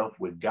yourself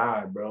with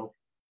God, bro.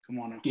 Come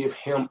on now. Give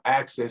Him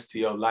access to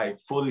your life.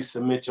 Fully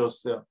submit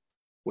yourself.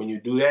 When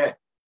you do that,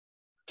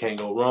 can't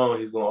go wrong.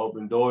 He's going to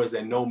open doors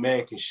that no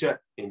man can shut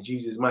in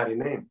Jesus' mighty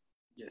name.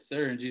 Yes,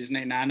 sir. In Jesus'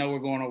 name. Now, I know we're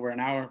going over an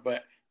hour,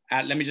 but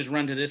let me just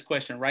run to this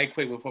question right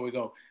quick before we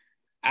go.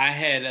 I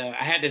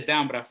had this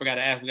down, but I forgot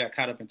to ask. We got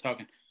caught up in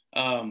talking.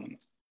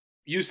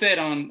 You said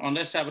on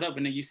Let's Chop It Up,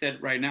 and then you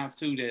said right now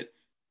too that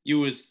you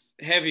was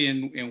heavy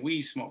in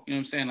weed smoke. You know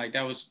what I'm saying? Like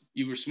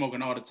you were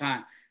smoking all the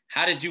time.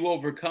 How did you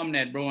overcome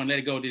that, bro, and let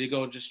it go? Did it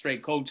go just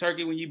straight cold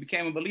turkey when you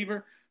became a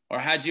believer? Or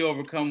how'd you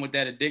overcome with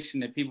that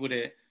addiction that people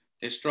that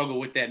struggle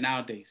with that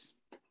nowadays?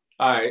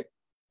 All right.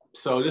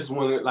 So this is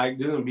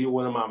gonna be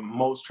one of my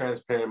most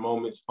transparent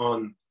moments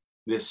on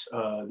this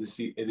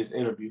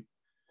interview.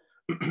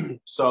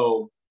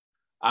 So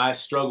I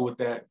struggled with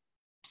that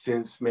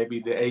since maybe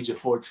the age of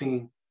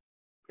 14.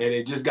 And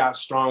it just got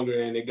stronger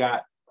and it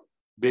got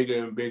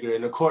bigger and bigger.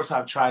 And of course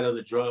I've tried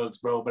other drugs,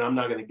 bro, but I'm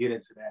not gonna get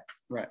into that.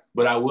 Right.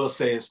 But I will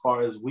say, as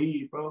far as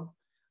weed, bro,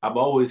 I've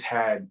always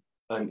had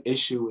an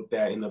issue with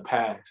that in the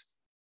past.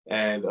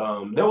 And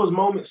there was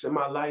moments in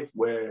my life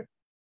where,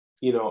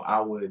 I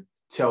would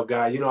tell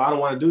God, I don't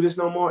want to do this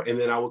no more. And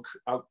then I'll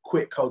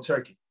quit cold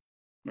turkey.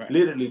 Right.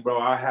 Literally, bro,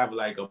 I have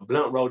like a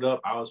blunt rolled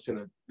up. I was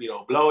finna,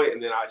 blow it,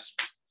 and then I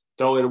just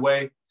throw it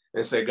away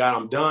and say, God,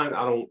 I'm done.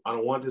 I don't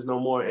want this no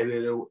more. And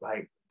then it would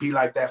be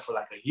like that for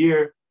like a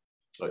year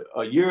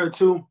or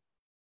two.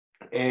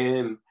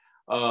 And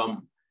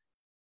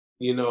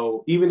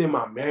even in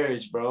my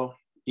marriage, bro,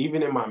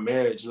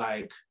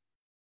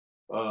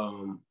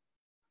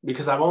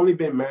 because I've only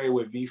been married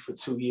with V for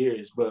 2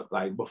 years, but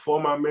like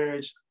before my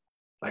marriage,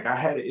 Like I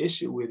had an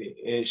issue with it,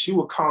 and she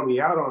would call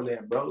me out on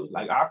that, bro.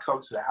 Like I come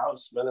to the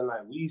house smelling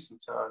like weed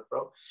sometimes,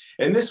 bro.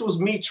 And this was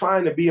me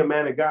trying to be a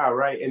man of God,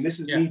 right? And this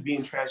is me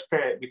being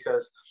transparent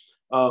because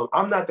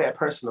I'm not that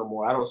person no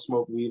more. I don't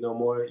smoke weed no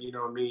more. You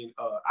know what I mean?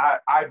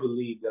 I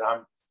believe that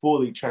I'm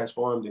fully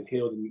transformed and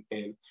healed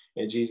in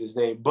Jesus'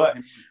 name. But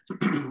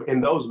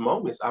in those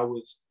moments, I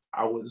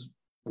was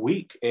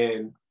weak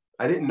and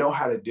I didn't know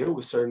how to deal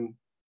with certain,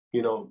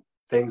 you know,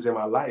 things in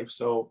my life.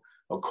 So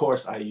of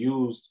course I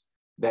used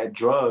that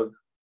drug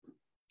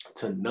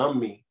to numb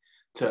me,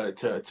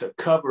 to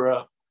cover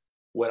up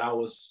what I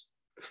was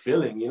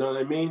feeling, you know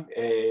what I mean?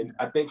 And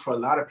I think for a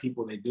lot of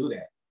people, they do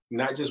that,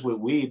 not just with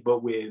weed,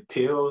 but with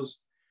pills.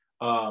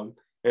 And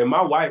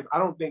my wife, I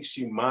don't think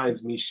she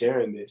minds me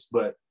sharing this,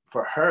 but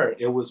for her,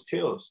 it was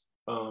pills.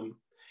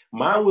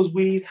 Mine was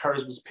weed,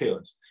 hers was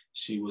pills.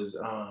 She was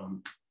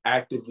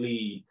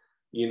actively,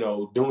 you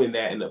know, doing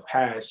that in the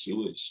past. She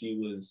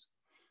was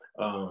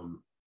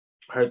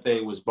her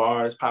thing was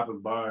bars,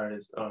 popping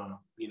bars,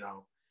 you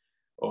know,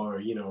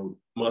 or, you know,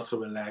 muscle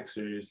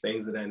relaxers,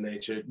 things of that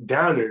nature.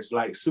 Downers,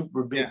 like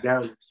super big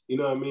downers, you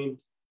know what I mean?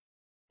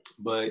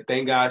 But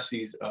thank God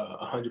she's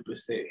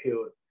 100%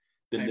 healed,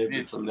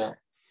 delivered from that.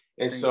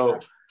 And so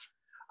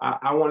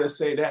I want to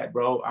say that,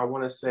 bro. I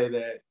want to say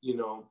that, you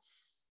know,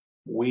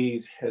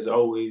 weed has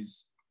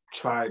always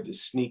tried to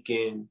sneak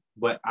in,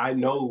 but I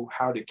know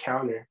how to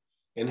counter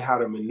and how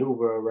to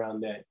maneuver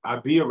around that. I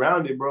be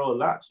around it, bro, a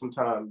lot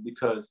sometimes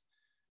because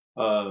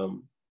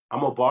I'm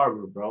a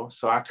barber, bro.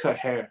 So I cut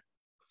hair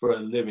for a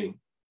living.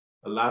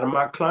 A lot of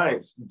my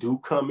clients do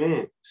come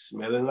in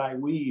smelling like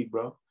weed,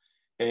 bro.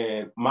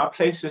 And my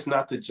place is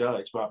not to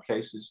judge. My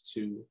place is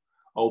to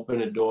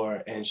open a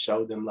door and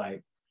show them,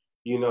 like,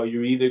 you know,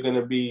 you're either going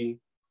to be,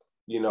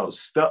 you know,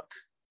 stuck,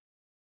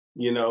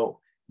 you know,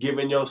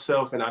 giving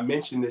yourself, and I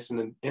mentioned this in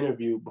an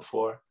interview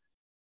before,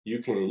 you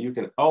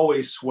can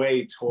always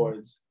sway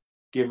towards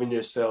giving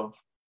yourself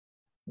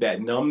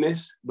that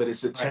numbness, but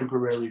it's a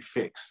temporary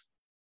fix.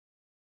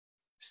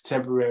 It's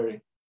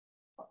temporary.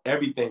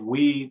 Everything,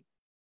 weed,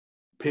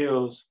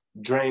 pills,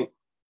 drink,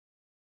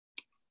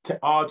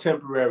 all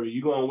temporary.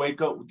 You're going to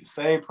wake up with the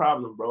same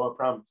problem, bro, I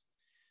promise.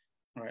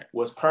 Right.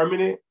 What's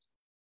permanent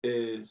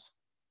is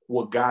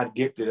what God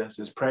gifted us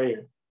is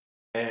prayer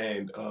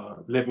and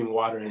living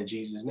water in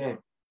Jesus' name.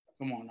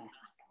 Come on now.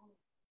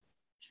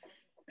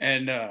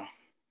 And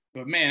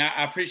but man,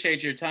 I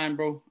appreciate your time,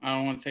 bro. I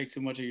don't want to take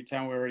too much of your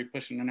time. We're already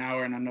pushing an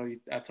hour, and I know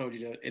I told you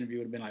the interview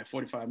would have been like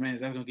 45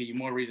 minutes. That's gonna give you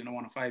more reason to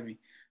want to fight me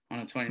on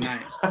the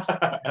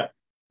 29th.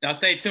 Now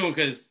stay tuned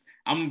because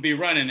I'm gonna be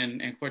running,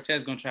 and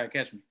Cortez gonna try to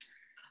catch me.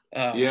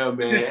 Yeah,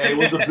 man. It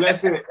was a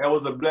blessing. It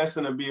was a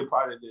blessing to be a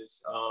part of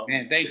this.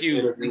 Man, thank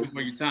you. Thank you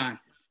for your time.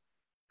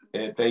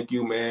 And thank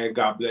you, man.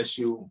 God bless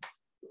you.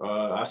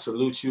 I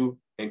salute you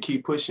and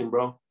keep pushing,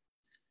 bro.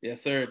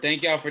 Yes, sir.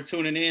 Thank y'all for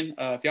tuning in.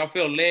 If y'all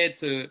feel led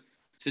to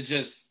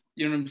just,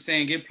 you know what I'm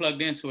saying, get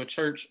plugged into a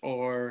church,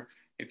 or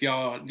if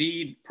y'all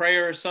need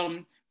prayer or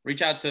something,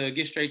 reach out to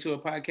Get Straight to a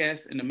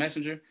Podcast in the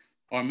messenger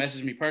or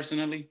message me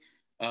personally.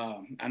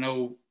 I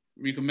know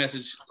you can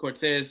message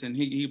Cortez and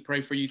he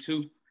pray for you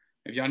too.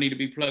 If y'all need to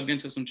be plugged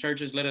into some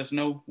churches, let us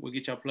know. We'll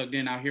get y'all plugged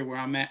in out here where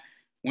I'm at.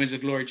 Winds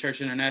of Glory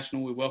Church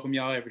International. We welcome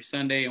y'all every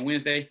Sunday and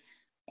Wednesday.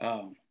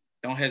 Don't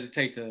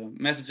hesitate to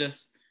message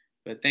us.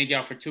 But thank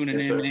y'all for tuning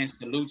in, man.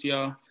 Salute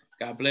y'all.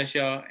 God bless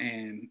y'all.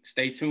 And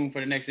stay tuned for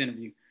the next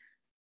interview.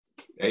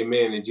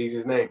 Amen. In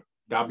Jesus' name.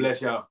 God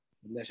bless y'all.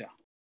 God bless y'all.